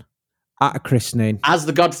Stan at a christening as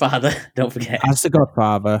the godfather, don't forget. As the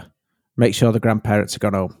godfather, make sure the grandparents are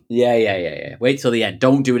gone home. Yeah. Wait till the end.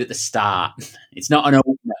 Don't do it at the start. It's not an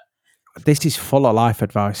opener. This is full of life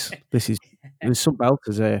advice. There's some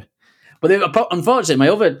belters here. But unfortunately, my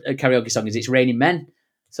other karaoke song is "It's Raining Men."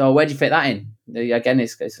 So where do you fit that in? Again, I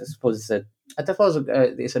suppose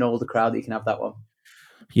it's an older crowd that you can have that one.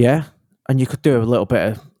 Yeah, and you could do a little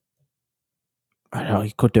bit of. I don't know.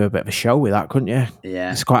 You could do a bit of a show with that, couldn't you?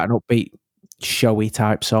 Yeah, it's quite an upbeat, showy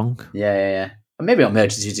type song. Yeah. And maybe I'll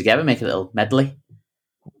merge the two together, make a little medley.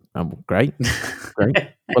 Great.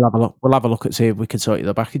 We'll have a look and see if we can sort you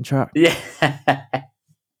the backing track. Yeah.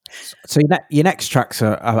 So your next track's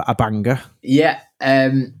a banger. Yeah.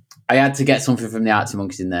 I had to get something from the Arctic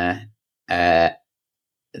Monkeys in there.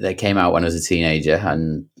 They came out when I was a teenager,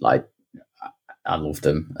 and I loved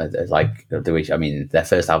them. Their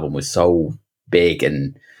first album was so big,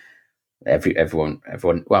 and everyone.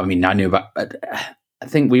 Well, I mean, I knew about. I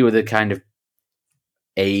think we were the kind of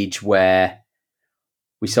age where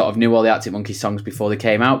we sort of knew all the Arctic Monkeys songs before they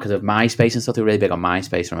came out because of MySpace and stuff. They were really big on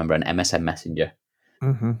MySpace, I remember, and MSN Messenger.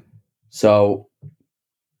 Mm-hmm. So,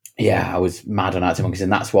 yeah, I was mad on Arctic Monkeys,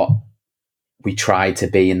 and that's what we tried to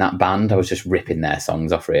be in that band. I was just ripping their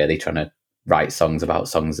songs off, really, trying to write songs about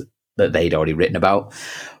songs that they'd already written about.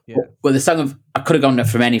 Yeah. But the song I could have gone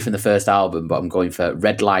from any from the first album, but I'm going for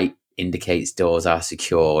Red Light Indicates Doors Are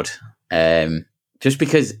Secured. Just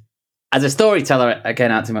because, as a storyteller,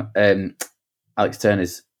 again, Alex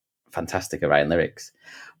Turner's fantastic at writing lyrics.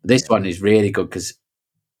 But this one is really good because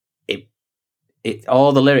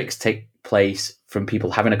all the lyrics take place from people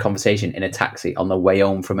having a conversation in a taxi on the way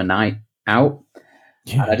home from a night out.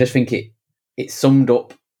 Yeah. And I just think it summed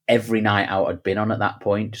up every night out I'd been on at that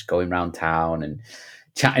point, just going around town and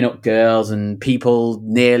chatting up girls and people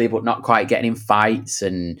nearly but not quite getting in fights,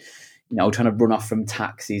 and trying to run off from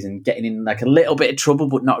taxis and getting in like a little bit of trouble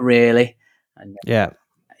but not really. And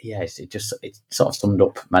it sort of summed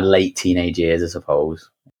up my late teenage years, I suppose.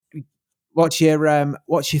 What's your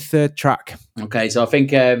third track? Okay, so I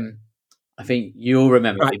think you'll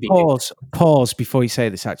remember. Right, pause before you say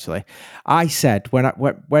this. Actually, I said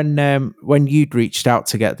when you'd reached out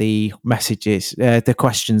to get the messages, the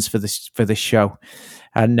questions for this show,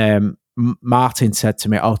 and Martin said to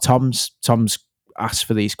me, "Oh, Tom's asked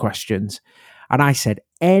for these questions," and I said,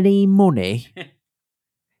 "Any money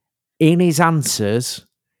in his answers,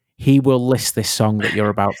 he will list this song that you're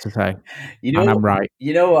about to say." And I'm right.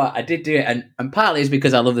 You know what? I did do it, and partly it's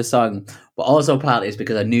because I love the song, but also partly it's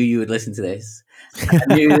because I knew you would listen to this. I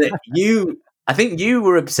knew that I think you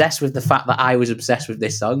were obsessed with the fact that I was obsessed with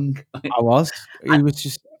this song. I was. He was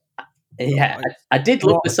just. Yeah, I did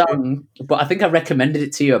love the song, but I think I recommended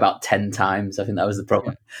it to you about 10 times. I think that was the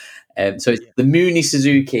problem. So it's the Mooney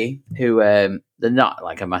Suzuki, who they're not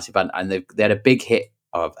like a massive band, and they had a big hit,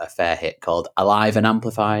 or a fair hit, called "Alive and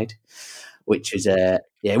Amplified," which was a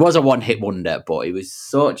yeah, it was a one hit wonder, but it was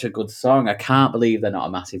such a good song. I can't believe they're not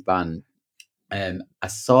a massive band. I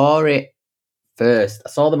saw it first. I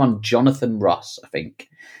saw them on Jonathan Ross, I think,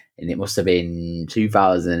 and it must have been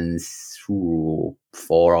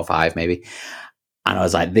 2004 or five, maybe. And I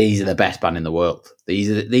was like, these are the best band in the world.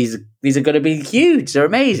 These are going to be huge. They're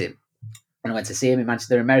amazing. And I went to see him in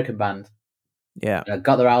Manchester. They're an American band. Yeah. And I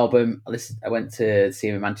got their album. I went to see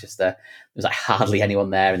him in Manchester. There was like hardly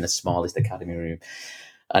anyone there in the smallest academy room.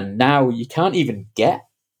 And now you can't even get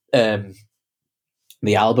the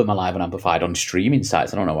album Alive and Amplified on streaming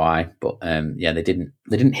sites. I don't know why, but yeah, they didn't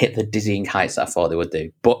hit the dizzying heights that I thought they would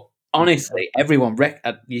do. But honestly, everyone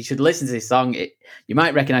you should listen to this song. You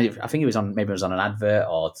might recognize it. I think maybe it was on an advert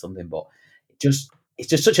or something. But it's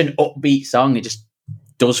just such an upbeat song. It just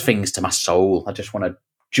does things to my soul. I just want to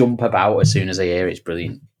jump about as soon as I hear it. It's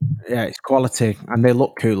brilliant. Yeah, it's quality, and they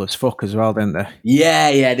look cool as fuck as well, didn't they?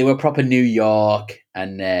 Yeah, they were proper New York,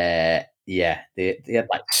 and yeah, they had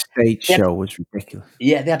like stage show was ridiculous.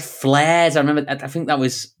 Yeah, they had flares. I remember. I think that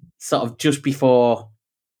was sort of just before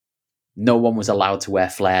no one was allowed to wear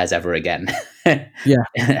flares ever again.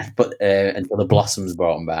 Yeah, but until the Blossoms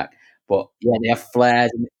brought them back. But yeah, they have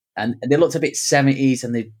flares, and they looked a bit 70s,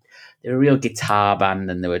 and they were a real guitar band,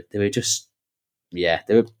 and they were just they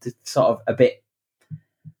were sort of a bit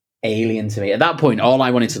alien to me at that point. All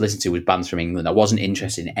I wanted to listen to was bands from England. I wasn't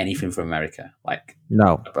interested in anything from America. Like,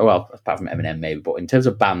 no, well, apart from Eminem, maybe. But in terms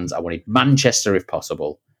of bands, I wanted Manchester if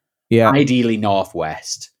possible. yeah, Ideally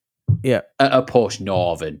Northwest. yeah, A push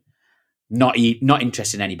Northern. Not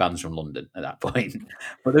interested in any bands from London at that point.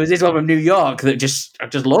 But there was this one from New York that I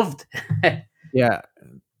just loved. yeah.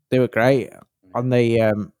 They were great. On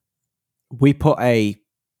the we put a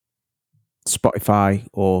Spotify,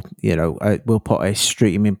 or we'll put a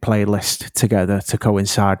streaming playlist together to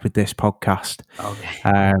coincide with this podcast.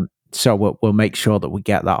 Okay. So we'll make sure that we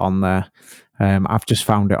get that on there. I've just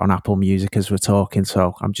found it on Apple Music as we're talking,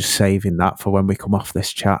 so I'm just saving that for when we come off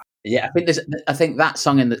this chat. Yeah, I think that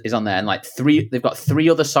song is on there, and like they've got three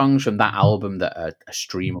other songs from that album that are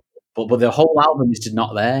streamable, but the whole album is just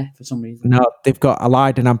not there for some reason. No, they've got a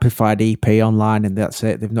Lied and Amplified EP online, and that's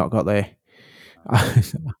it. They've not got the.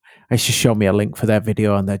 It's just show me a link for their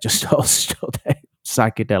video, and they're just all still there,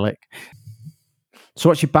 psychedelic. So,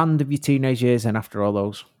 what's your band of your teenage years? And after all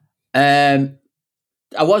those, I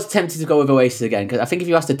was tempted to go with Oasis again, because I think if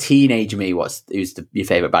you asked a teenage me who's your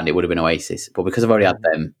favorite band, it would have been Oasis. But because I've already had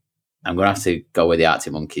them, I'm going to have to go with the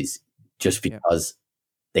Arctic Monkeys, just because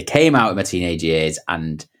they came out in my teenage years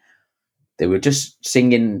and they were just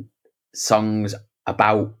singing songs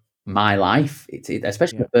about my life.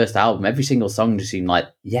 Especially the first album, every single song just seemed like,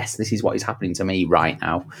 yes, this is what is happening to me right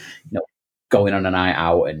now. Going on a night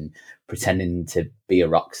out and pretending to be a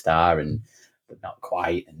rock star, but not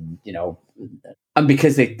quite, and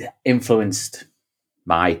because they influenced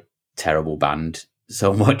my terrible band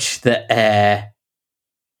so much that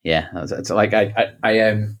it's like I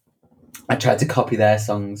tried to copy their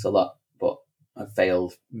songs a lot, but I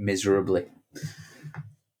failed miserably.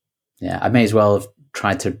 Yeah, I may as well have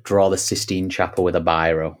tried to draw the Sistine Chapel with a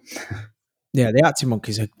biro. Yeah, the Arctic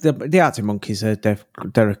Monkeys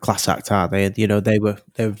they're a class act, aren't they? They were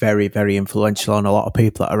very, very influential on a lot of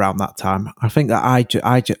people around that time. I think that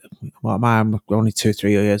I'm only 2 or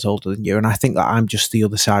 3 years older than you, and I think that I'm just the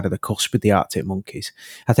other side of the cusp with the Arctic Monkeys.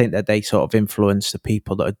 I think that they sort of influence the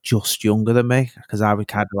people that are just younger than me, because I was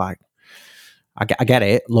kind of like, I get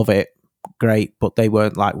it, love it, great, but they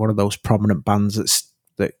weren't like one of those prominent bands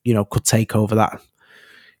that could take over that.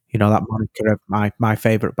 That moniker of my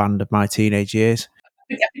favourite band of my teenage years.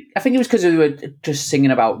 I think it was because we were just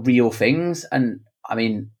singing about real things, and I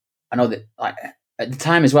mean, I know that like at the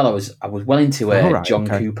time as well, I was well into John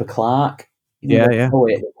Cooper Clarke,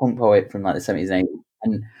 the punk poet from like the 70s and 80s,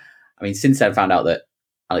 and I mean, since then I found out that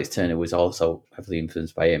Alex Turner was also heavily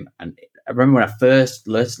influenced by him, and I remember when I first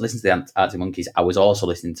listened to the Arctic Monkeys, I was also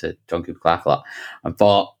listening to John Cooper Clarke a lot, and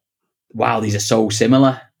thought, wow, these are so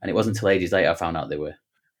similar, and it wasn't until ages later I found out they were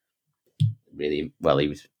really well.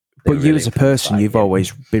 But you as a person, you've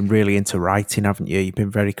always been really into writing, haven't you? You've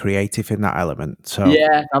been very creative in that element. So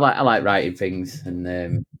yeah, I like writing things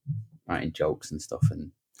and writing jokes and stuff.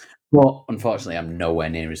 But unfortunately, I'm nowhere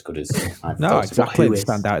near as good as I've no, exactly. They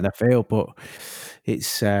stand out in the field, but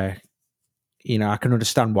it's I can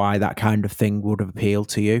understand why that kind of thing would have appealed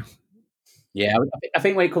to you. Yeah, I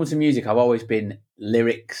think when it comes to music, I've always been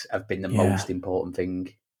lyrics have been the most important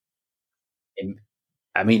thing.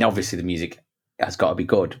 I mean, obviously the music has got to be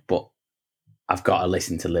good, but I've got to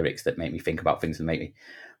listen to lyrics that make me think about things and make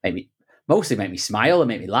me mostly make me smile and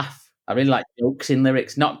make me laugh. I really like jokes in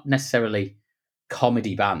lyrics, not necessarily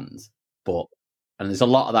comedy bands, but and there's a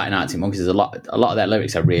lot of that in Arctic Monkeys. There's a lot of their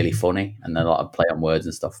lyrics are really funny and a lot of play on words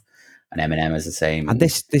and stuff. And Eminem is the same. And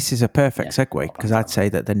this is a perfect Yeah, segue because I'd say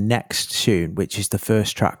that the next tune, which is the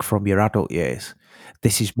first track from your adult years,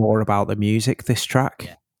 this is more about the music, this track,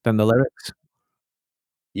 yeah, than the lyrics.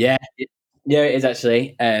 yeah, yeah. It is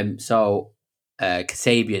actually.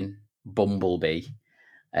 Kasabian, Bumblebee.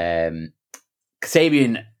 Um,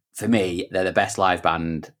 Kasabian, for me, they're the best live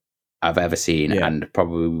band I've ever seen Yeah. and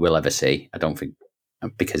probably will ever see. I don't think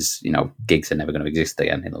because gigs are never going to exist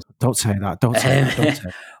again. In those. Don't say that. Don't say that. Don't say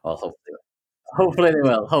that. Well, hopefully they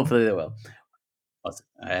will. Hopefully they will.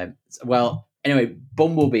 Well, anyway,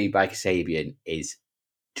 Bumblebee by Kasabian is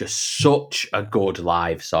just such a good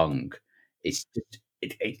live song. It's just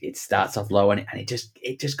it starts off low and it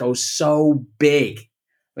just goes so big.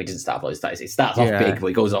 It doesn't start off low. It starts off Yeah. big, but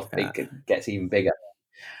it goes off Yeah. big, it gets even bigger.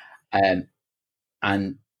 And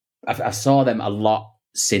I saw them a lot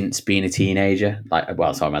since being a teenager. I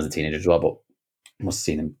saw them as a teenager as well, but I must have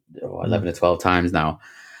seen them 11 or 12 times now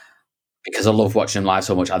because I love watching them live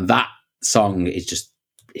so much. And that song is just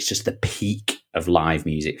the peak of live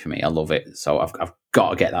music for me. I love it. So I've got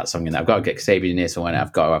to get that song in there. I've got to get Kasabian in here somewhere.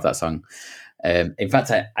 I've got to have that song. In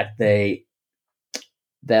fact,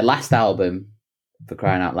 their last album, for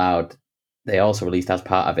crying out loud, they also released as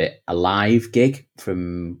part of it a live gig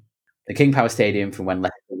from the King Power Stadium from when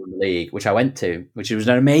Leicester won the league, which I went to, which was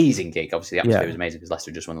an amazing gig. Obviously, the atmosphere was amazing because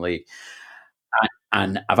Leicester just won the league.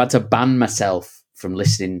 And I've had to ban myself from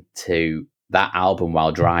listening to that album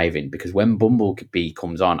while driving because when Bumblebee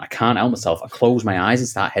comes on, I can't help myself. I close my eyes and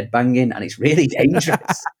start headbanging, and it's really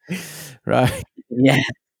dangerous. Right. Yeah,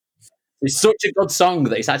 it's such a good song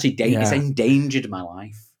that it's actually it's Yeah. endangered my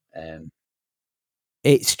life.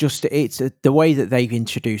 It's the way that they've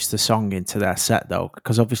introduced the song into their set, though,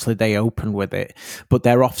 because obviously they open with it, but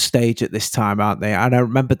they're off stage at this time, aren't they? And I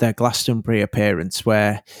remember their Glastonbury appearance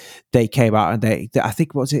where they came out and I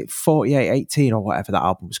think, was it 4818 or whatever that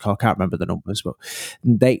album was called? I can't remember the numbers, but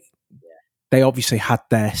they obviously had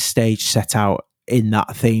their stage set out in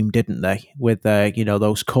that theme, didn't they? With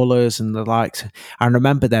those colours and the likes. I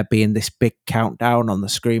remember there being this big countdown on the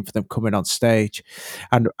screen for them coming on stage,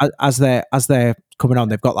 and as they're coming on,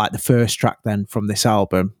 they've got like the first track then from this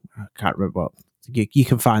album. I can't remember what. You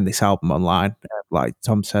can find this album online, like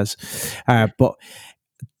Tom says, but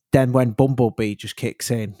then when Bumblebee just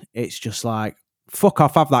kicks in, it's just like, fuck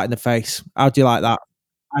off, have that in the face. How do you like that?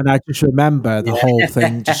 And I just remember the whole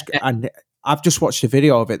thing and I've just watched a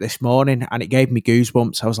video of it this morning and it gave me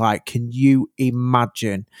goosebumps. I was like, can you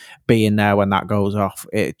imagine being there when that goes off?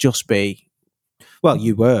 It'd just be, well,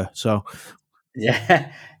 you were, so.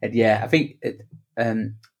 Yeah, yeah. I think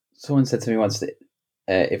someone said to me once that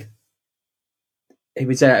if he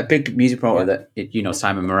was a big music promoter that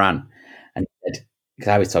Simon Moran, and he said, because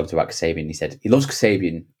I was talking about Kasabian, he said he loves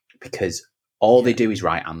Kasabian because all they do is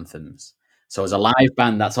write anthems. So as a live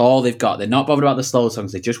band, that's all they've got. They're not bothered about the slow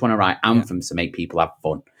songs. They just want to write anthems to make people have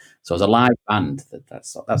fun. So as a live band,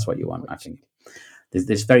 that's what you want. I think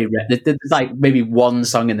there's like maybe one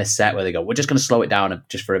song in the set where they go, we're just going to slow it down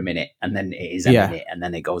just for a minute, and then it is a minute, and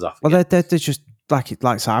then it goes off. Well, they're just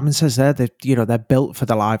like Simon says there. They're built for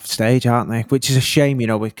the live stage, aren't they? Which is a shame,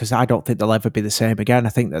 because I don't think they'll ever be the same again. I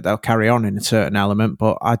think that they'll carry on in a certain element,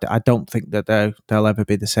 but I don't think that they'll ever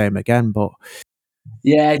be the same again. But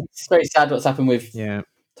yeah, it's very sad what's happened with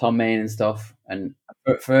Tom Main and stuff. And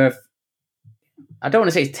for I don't want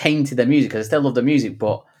to say it's tainted their music because I still love the music,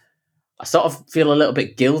 but I sort of feel a little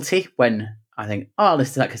bit guilty when I think, oh, I'll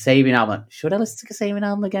listen to that Kasabian album. Should I listen to Kasabian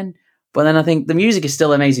album again? But then I think the music is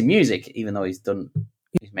still amazing music, even though he's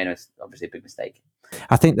made obviously a big mistake.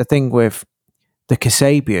 I think the thing with the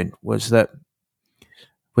Kasabian was that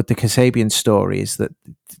with the Kasabian story is that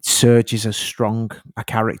Serge is as strong a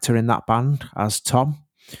character in that band as Tom.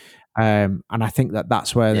 And I think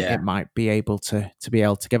that's where it might be able to be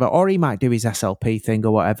able to give it, or he might do his SLP thing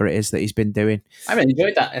or whatever it is that he's been doing. I really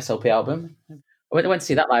enjoyed that SLP album. I went to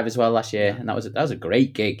see that live as well last year, and that was a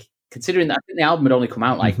great gig. Considering that I think the album had only come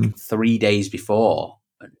out like 3 days before,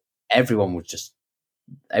 and everyone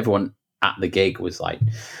at the gig was like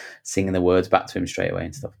singing the words back to him straight away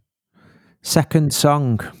and stuff. Second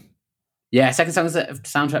song. Yeah, second song is a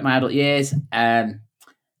soundtrack my adult years. Again,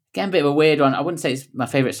 a bit of a weird one. I wouldn't say it's my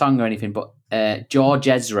favourite song or anything, but George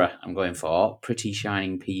Ezra I'm going for, Pretty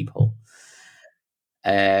Shining People.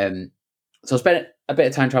 So I spent a bit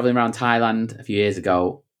of time travelling around Thailand a few years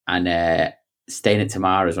ago, and Staying at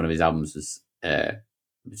Tamara is one of his albums. Was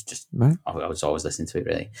was just Right. I was always listening to it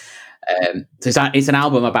really. So it's an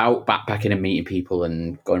album about backpacking and meeting people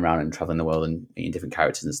and going around and traveling the world and meeting different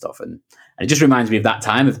characters and stuff. And it just reminds me of that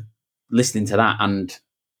time of listening to that and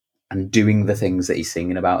doing the things that he's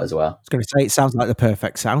singing about as well. I was going to say, it sounds like the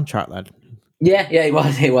perfect soundtrack then. Yeah, it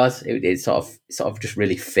was. It sort of just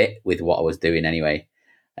really fit with what I was doing anyway.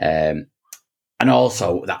 And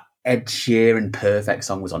also that Ed Sheeran Perfect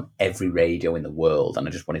song was on every radio in the world, and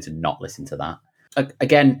I just wanted to not listen to that.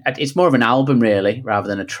 Again, it's more of an album really rather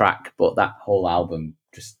than a track, but that whole album,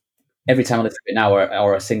 just every time I listen to it now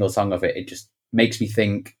or a single song of it, it just makes me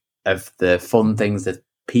think of the fun things, the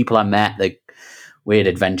people I met, the weird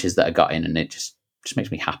adventures that I got in, and it just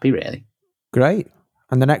makes me happy really. Great.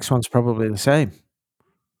 And the next one's probably the same.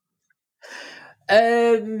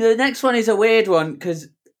 The next one is a weird one because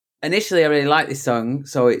initially I really like this song.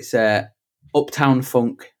 So it's Uptown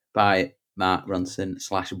Funk by Mark Ronson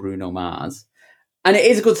 / Bruno Mars. And it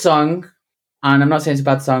is a good song. And I'm not saying it's a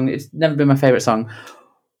bad song. It's never been my favourite song.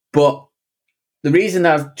 But the reason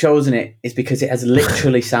that I've chosen it is because it has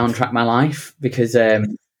literally soundtracked my life. Because I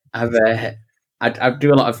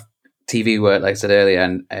do a lot of TV work, like I said earlier,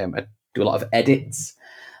 and I do a lot of edits.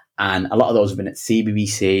 And a lot of those have been at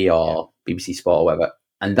CBBC or BBC Sport or whatever.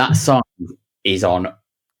 And that song is on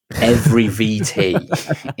every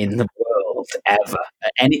VT in the world ever.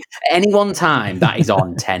 At any one time, that is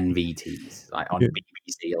on 10 VTs, like on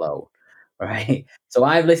BBC alone. Right. So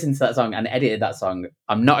I've listened to that song and edited that song.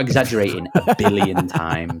 I'm not exaggerating, 1 billion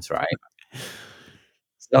times, right?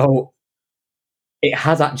 So it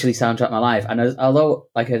has actually soundtracked my life. And although,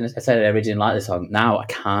 like I said, I originally liked the song, now I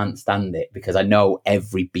can't stand it because I know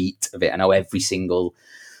every beat of it. I know every single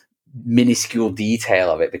minuscule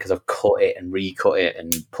detail of it because I've cut it and recut it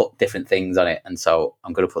and put different things on it. And so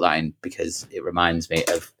I'm going to put that in because it reminds me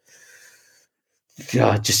of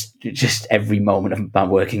just every moment of my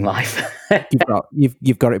working life.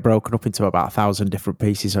 you've got it broken up into about 1,000 different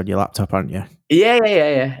pieces on your laptop, haven't you?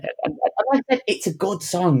 Yeah. And like I said, it's a good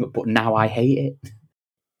song, but now I hate it.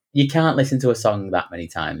 You can't listen to a song that many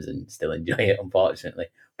times and still enjoy it, unfortunately.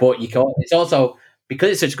 But you can't. It's also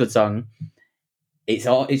because it's such a good song.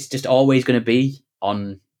 It's just always going to be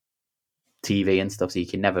on TV and stuff, so you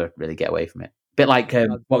can never really get away from it. A bit like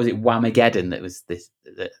what was it, Whamageddon? That was this.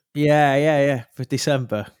 Yeah. For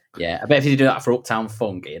December. Yeah, I bet if you do that for Uptown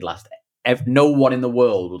Funk, it'd last. No one in the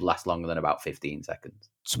world would last longer than about 15 seconds.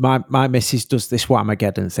 So my missus does this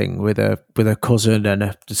Whamageddon thing with a cousin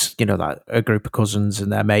and a group of cousins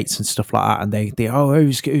and their mates and stuff like that, and they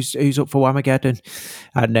who's up for Whamageddon,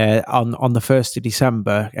 and on the 1st of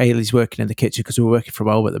December, Ailey's working in the kitchen because we're working from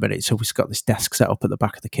home at the minute, so we've got this desk set up at the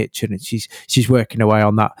back of the kitchen, and she's working away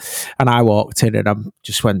on that, and I walked in and I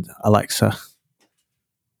just went, Alexa,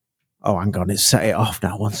 oh hang on, it's set it off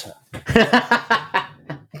now, one sec.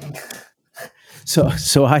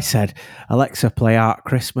 So I said, Alexa, play Heart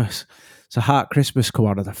Christmas. So Heart Christmas come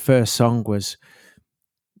on, and the first song was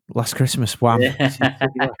Last Christmas, Wham.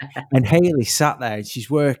 And Hayley sat there and she's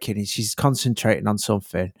working and she's concentrating on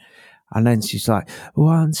something. And then she's like,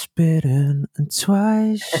 once bitten and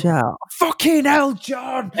twice shy. Fucking hell,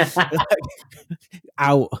 John!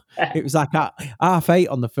 Out. It was like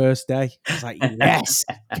 8:30 on the first day. I was like, yes,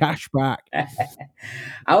 cash back.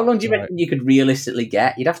 How long do you reckon you could realistically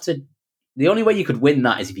get? You'd have to. The only way you could win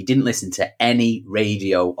that is if you didn't listen to any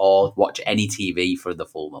radio or watch any TV for the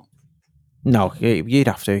full month. No, you'd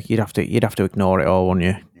have to ignore it all, wouldn't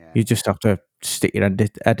you? Yeah. You just have to stick your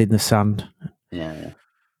head in the sand. Yeah.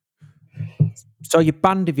 So your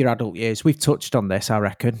band of your adult years, we've touched on this, I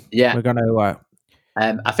reckon. Yeah, we're going to.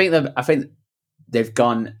 I think they've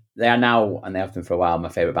gone. They are now, and they have been for a while, my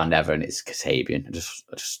favorite band ever, and it's Kasabian. I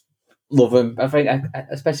just love them. I think,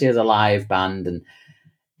 especially as a live band, and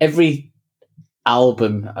every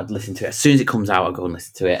album I'd listen to it as soon as it comes out. I'll go and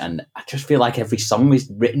listen to it, and I just feel like every song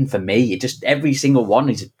is written for me. Every single one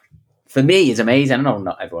is for me is amazing. I know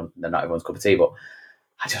they're not everyone's cup of tea, but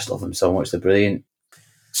I just love them so much. They're brilliant.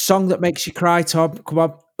 Song that makes you cry, Tom. Come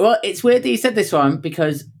on. Well, it's weird that you said this one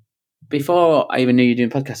because before I even knew you were doing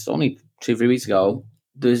podcasts, only 2-3 weeks ago,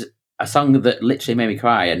 there's a song that literally made me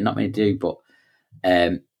cry, and not many do, but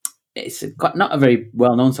it's not a very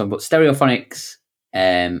well-known song, but Stereophonics.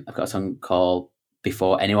 I've got a song called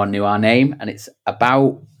Before Anyone Knew Our Name, and it's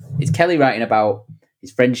Kelly writing about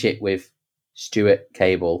his friendship with Stuart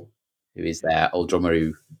Cable, who is their old drummer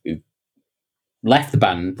who left the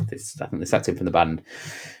band. I think they sacked him from the band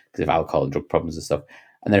because of alcohol and drug problems and stuff.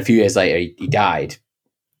 And then a few years later, he died.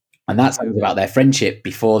 And that song is about their friendship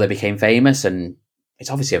before they became famous, and it's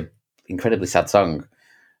obviously an incredibly sad song.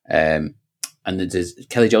 And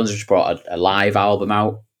Kelly Jones just brought a live album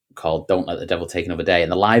out called "Don't Let the Devil Take Another Day,"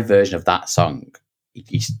 and the live version of that song,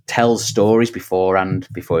 he tells stories beforehand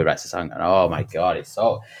before he writes the song, and oh my god, it's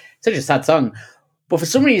such a sad song. But for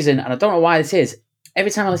some reason, and I don't know why this is,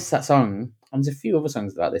 every time I listen to that song, and there's a few other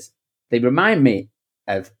songs about this, they remind me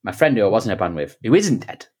of my friend who I was in a band with, who isn't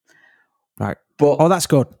dead. Right. But Oh, that's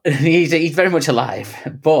good. he's very much alive.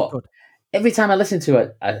 But Good. every time I listen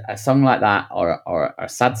to a song like that or a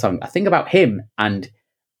sad song, I think about him, and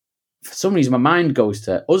for some reason, my mind goes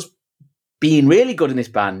to us being really good in this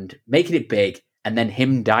band, making it big, and then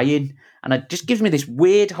him dying. And it just gives me this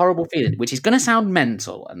weird, horrible feeling, which is going to sound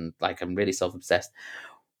mental and like I'm really self obsessed.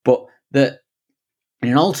 But that in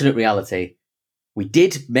an alternate reality, we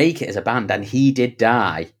did make it as a band and he did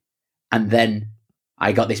die. And then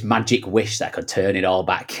I got this magic wish that I could turn it all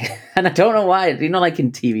back. And I don't know why. You know, like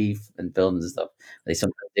in TV and films and stuff, they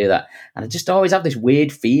sometimes do that. And I just always have this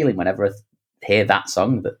weird feeling whenever I hear that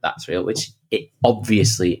song that's real, which it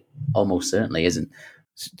obviously almost certainly isn't.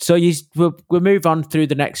 So we'll move on through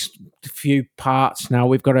the next few parts now.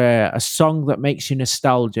 We've got a song that makes you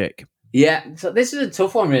nostalgic. Yeah, so this is a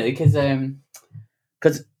tough one really because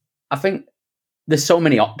I think there's so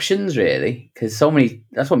many options really because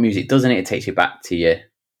that's what music does, isn't it? It takes you back to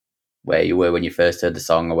where you were when you first heard the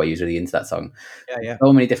song or where you was really into that song. Yeah.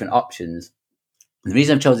 So many different options. And the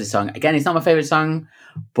reason I've chosen this song, again, it's not my favorite song,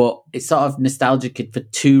 but it's sort of nostalgic for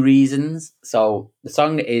two reasons. So the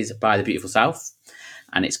song is by The Beautiful South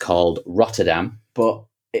and it's called Rotterdam, but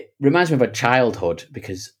it reminds me of a childhood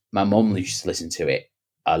because my mum used to listen to it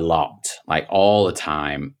a lot, like all the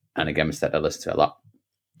time. And again, my stepdad listened to it a lot.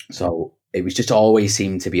 So it was just always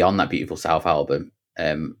seemed to be on that Beautiful South album,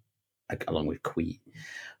 along with Queen.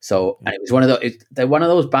 So and it was they're one of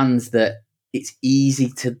those bands that it's easy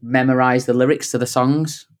to memorize the lyrics to the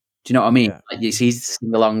songs. Do you know what I mean? Yeah. Like it's easy to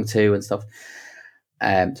sing along to and stuff. So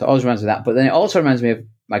it always reminds me of that. But then it also reminds me of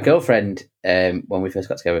my girlfriend when we first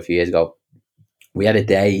got together a few years ago. We had a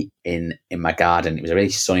day in my garden. It was a really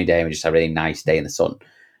sunny day and we just had a really nice day in the sun.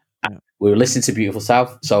 Yeah. We were listening to Beautiful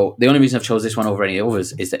South. So the only reason I've chose this one over any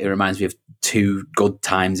others is that it reminds me of two good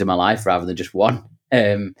times in my life rather than just one.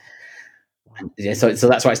 Yeah, so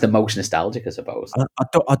that's why it's the most nostalgic, I suppose.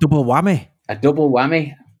 A double whammy. A double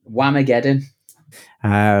whammy, Whamageddon.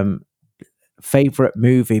 Favorite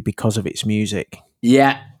movie because of its music.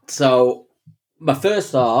 Yeah. So my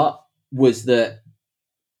first thought was that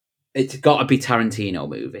it's got to be Tarantino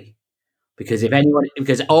movie because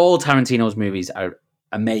because all Tarantino's movies are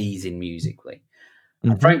amazing musically.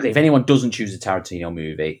 And frankly, if anyone doesn't choose a Tarantino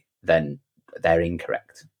movie, then they're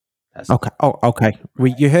incorrect. Okay. Oh, okay.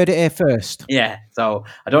 You heard it here first. Yeah. So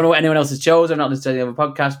I don't know what anyone else has chosen. I'm not listening to the other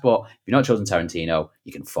podcast, but if you're not chosen Tarantino,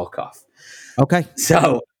 you can fuck off. Okay.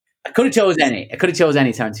 So I could have chose any. I could have chose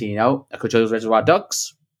any Tarantino. I could have chose Reservoir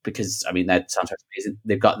Dogs because I mean their soundtrack's amazing.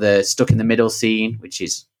 They've got the Stuck in the Middle scene, which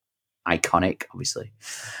is iconic, obviously.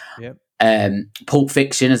 Yep. Pulp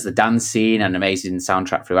Fiction has the dance scene and an amazing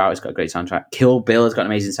soundtrack throughout. It's got a great soundtrack. Kill Bill has got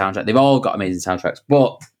an amazing soundtrack. They've all got amazing soundtracks,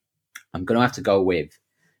 but I'm going to have to go with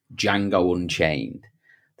Django Unchained.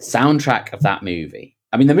 The soundtrack of that movie.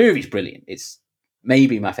 I mean, the movie's brilliant. It's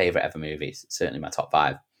maybe my favorite ever movie. It's certainly my top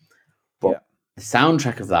 5. But the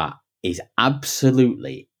soundtrack of that is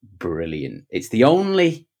absolutely brilliant. It's the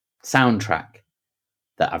only soundtrack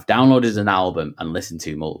that I've downloaded as an album and listened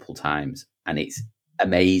to multiple times, and it's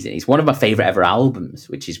amazing. It's one of my favorite ever albums,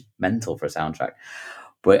 which is mental for a soundtrack.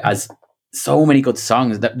 But it has so many good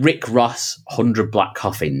songs. That Rick Ross 100 Black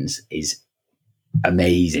Coffins is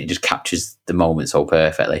amazing. It just captures the moment so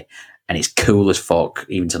perfectly. And it's cool as fuck,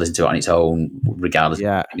 even to listen to it on its own, regardless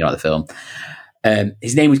of the film.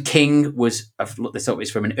 His Name Was King I've looked this up,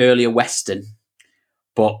 it's from an earlier Western,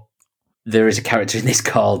 but there is a character in this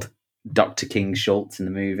called Dr. King Schultz in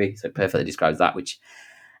the movie, so it perfectly describes that, which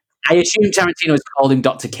I assume Tarantino has called him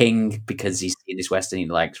Dr. King because he's in this Western, he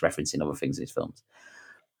likes referencing other things in his films.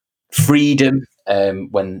 Freedom,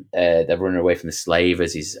 when they're running away from the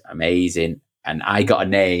slavers, is amazing. And I Got a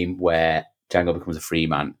Name, where Django becomes a free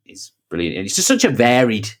man, is brilliant. And it's just such a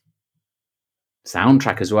varied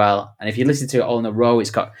soundtrack as well. And if you listen to it all in a row,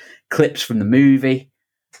 it's got clips from the movie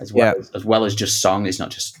as well as just song. It's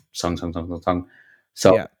not just song.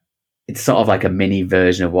 So it's sort of like a mini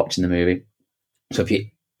version of watching the movie. So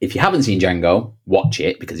if you haven't seen Django, watch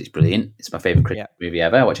it because it's brilliant. It's my favorite Christmas movie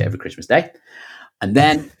ever. I watch it every Christmas day. And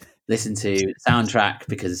then listen to the soundtrack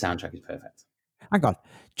because the soundtrack is perfect. Hang on.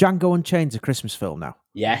 Django Unchained's a Christmas film now.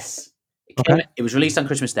 Yes. It was released on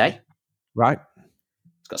Christmas Day. Right.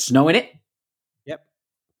 It's got snow in it. Yep.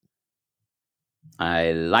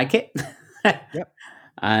 I like it. Yep.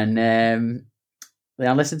 And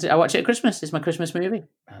I watch it at Christmas. It's my Christmas movie.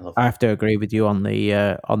 I love I it. have to agree with you on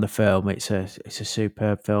the film. It's a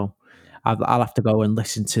superb film. Yeah. I'll have to go and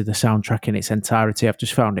listen to the soundtrack in its entirety. I've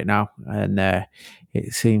just found it now, and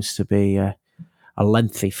it seems to be a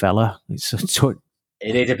lengthy fella. It's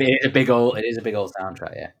It is a big old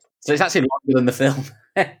soundtrack. Yeah. So it's actually longer than the film,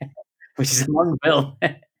 which is a long film.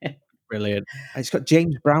 brilliant. It's got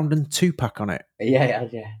James Brown and Tupac on it. Yeah.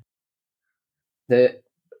 The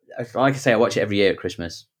like I say, I watch it every year at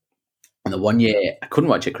Christmas. And the one year I couldn't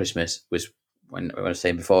watch it at Christmas was when I was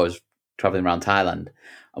saying before I was traveling around Thailand.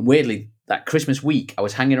 And weirdly, that Christmas week, I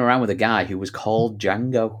was hanging around with a guy who was called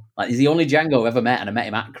Django. Like he's the only Django I've ever met, and I met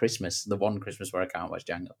him at Christmas, the one Christmas where I can't watch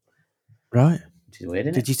Django, Right? which is weird,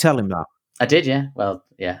 isn't it? Did you tell him that? I did, yeah. Well,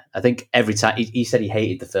 yeah. I think every time he said he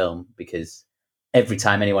hated the film because every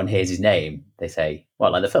time anyone hears his name, they say,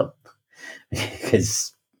 "What, like the film?"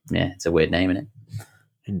 Because yeah, it's a weird name, isn't it?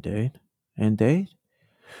 Indeed.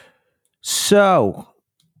 So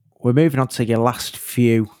we're moving on to your last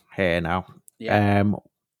few here now. Yeah.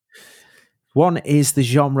 One is the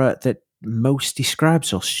genre that most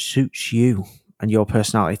describes or suits you and your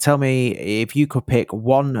personality. Tell me if you could pick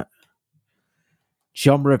one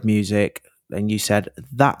genre of music and you said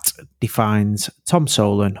that defines Tom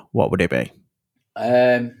Solon, what would it be?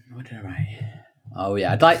 What did I write? Oh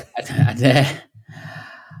yeah, I'd like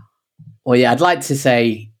to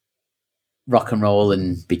say rock and roll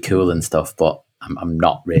and be cool and stuff, but I'm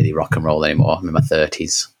not really rock and roll anymore. I'm in my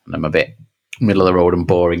 30s and I'm a bit middle of the road and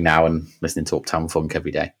boring now and listening to Uptown Funk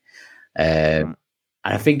every day. Right. And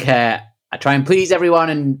I think I try and please everyone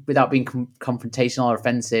and without being confrontational or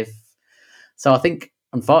offensive. So I think,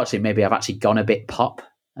 unfortunately, maybe I've actually gone a bit pop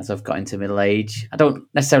as I've got into middle age. I don't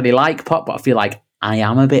necessarily like pop, but I feel like I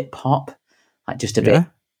am a bit pop, like just a bit. Yeah.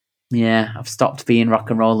 Yeah, I've stopped being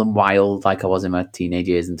rock and roll and wild like I was in my teenage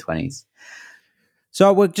years and 20s.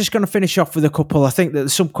 So we're just going to finish off with a couple. I think that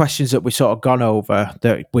there's some questions that we've sort of gone over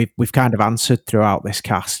that we've kind of answered throughout this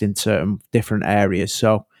cast in certain different areas.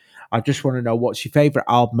 So I just want to know, what's your favourite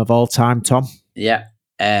album of all time, Tom? Yeah.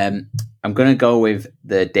 I'm going to go with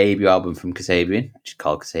the debut album from Kasabian, which is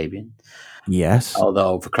called Kasabian. Yes.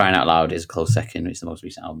 Although, for crying out loud, is a close second. It's the most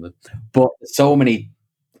recent album. But so many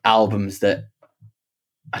albums that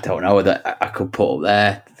I don't know that I could put up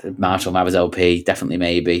there. Marshall Mathers LP, definitely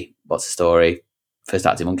maybe. What's the Story? First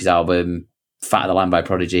Arctic Monkeys album. Fat of the Land by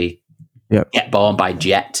Prodigy. Yep. Get Born by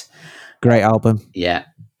Jet. Great album. Yeah.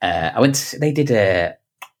 They did a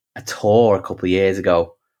tour a couple of years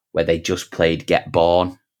ago where they just played Get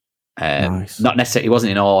Born. Nice. Not necessarily, it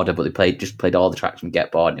wasn't in order, but they just played all the tracks from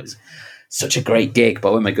Get Born. It was such a great gig.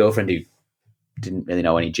 But when my girlfriend, who didn't really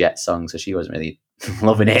know any Jet songs, so she wasn't really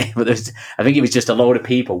loving it. But I think it was just a load of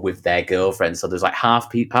people with their girlfriends. So there's like half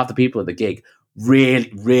the people at the gig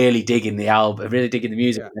really digging the album, really digging the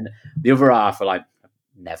music, and the other half are like, I've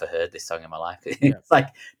never heard this song in my life. It's like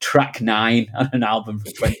track 9 on an album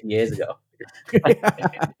from 20 years ago.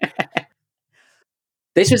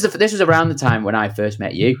 This was around the time when I first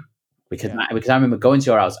met you. Because I remember going to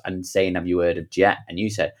your house and saying, "Have you heard of Jet?" And you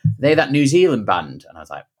said, "They're that New Zealand band." And I was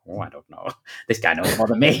like, "Oh, I don't know. This guy knows more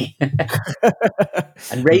than me." And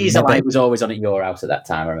Razorlight was always on at your house at that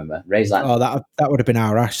time. I remember Razorlight. Oh, that would have been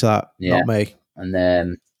our Ash, that, not me. And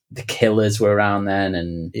then the Killers were around then,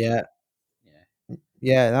 and yeah,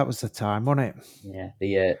 that was the time, wasn't it?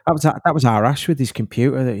 Yeah, that was our Ash with his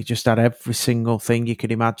computer, that he just had every single thing you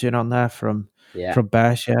could imagine on there from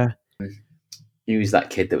Bears. Yeah. He was that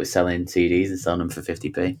kid that was selling CDs and selling them for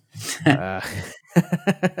 50p.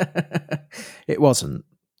 It wasn't.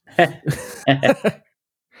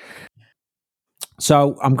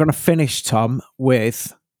 So I'm going to finish, Tom,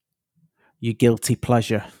 with your guilty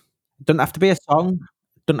pleasure. Doesn't have to be a song.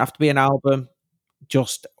 Doesn't have to be an album.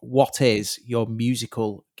 Just what is your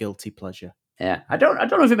musical guilty pleasure? Yeah, I don't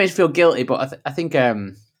know if it makes me feel guilty, but I think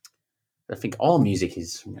all music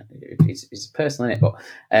is personal, in it. But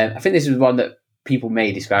I think this is one that people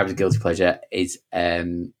may describe as a guilty pleasure is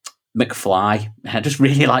McFly. I just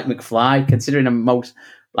really like McFly, considering I'm most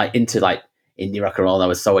like into like indie rock and roll. And I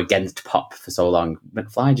was so against pop for so long.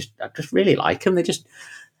 McFly, I just really like them. They're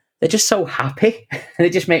just so happy. They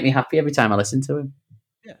just make me happy every time I listen to them.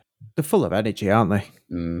 Yeah, they're full of energy, aren't they?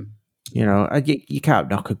 Mm. You know, you can't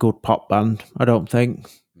knock a good pop band, I don't think.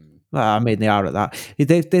 Well, I mean, they are at that.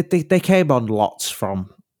 They came on lots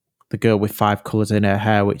from The Girl with Five Colours in Her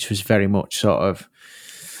Hair, which was very much sort of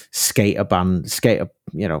skater,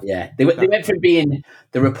 you know. Yeah, they went from being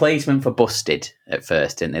the replacement for Busted at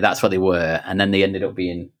first, didn't they? That's what they were. And then they ended up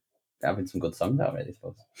having some good songs out of it, I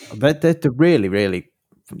suppose. They're really, really,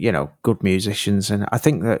 you know, good musicians. And I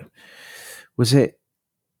think that, was it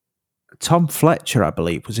Tom Fletcher, I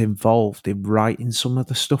believe, was involved in writing some of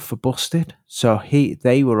the stuff for Busted. So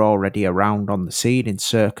they were already around on the scene in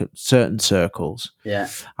certain circles, Yeah.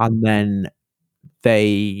 and then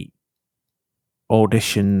they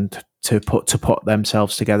auditioned to put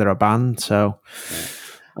themselves together a band. So Yeah.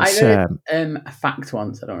 I it's, heard a fact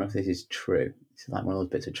once. I don't know if this is true. It's like one of those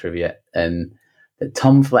bits of trivia. That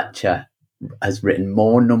Tom Fletcher has written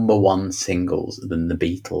more number one singles than the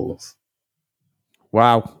Beatles,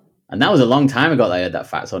 wow. and that was a long time ago that I heard that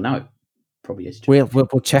fact. So now it probably is true. We'll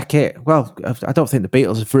check it. Well, I don't think the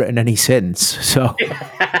Beatles have written any since. So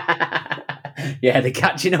Yeah, they're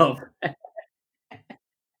catching up.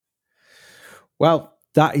 well,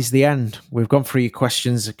 that is the end. We've gone through your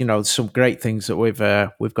questions. You know, some great things that we've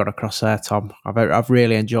got across there, Tom. I've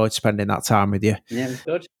really enjoyed spending that time with you. Yeah, it was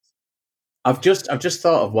good. I've just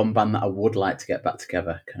thought of one band that I would like to get back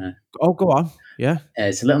together. Oh, go on. Yeah.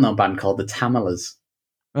 It's a little known band called the Tamilers.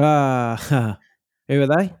 Who are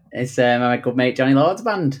they? It's my good mate Johnny Lord's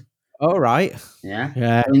band. All right. Yeah,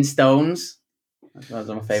 Yeah. Rolling Stones. Those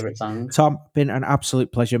are my favourite songs. Tom, been an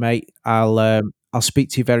absolute pleasure, mate. I'll speak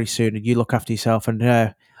to you very soon, and you look after yourself,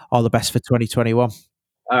 and all the best for 2021. All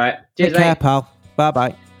right, cheers, Take care, mate. pal. Bye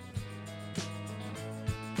bye.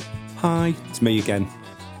 Hi, it's me again.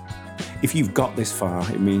 If you've got this far,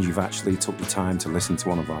 it means you've actually took the time to listen to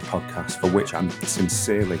one of our podcasts, for which I'm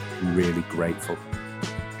sincerely really grateful.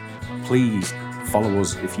 Please follow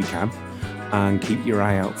us if you can, and keep your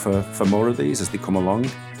eye out for more of these as they come along.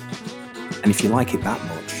 And if you like it that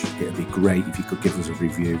much, it'd be great if you could give us a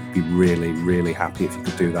review. Be really, really happy if you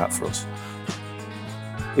could do that for us.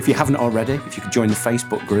 If you haven't already, if you could join the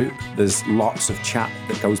Facebook group, there's lots of chat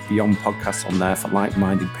that goes beyond podcasts on there for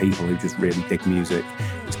like-minded people who just really dig music.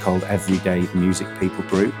 It's called Everyday Music People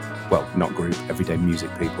Group. Well, not group, Everyday Music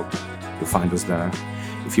People. You'll find us there.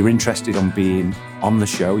 If you're interested in being on the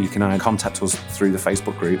show, you can either contact us through the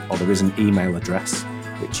Facebook group, or there is an email address,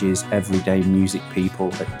 which is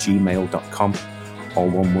everydaymusicpeople@gmail.com, all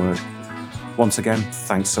one word. Once again,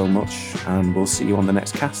 thanks so much, and we'll see you on the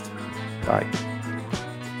next cast. Bye.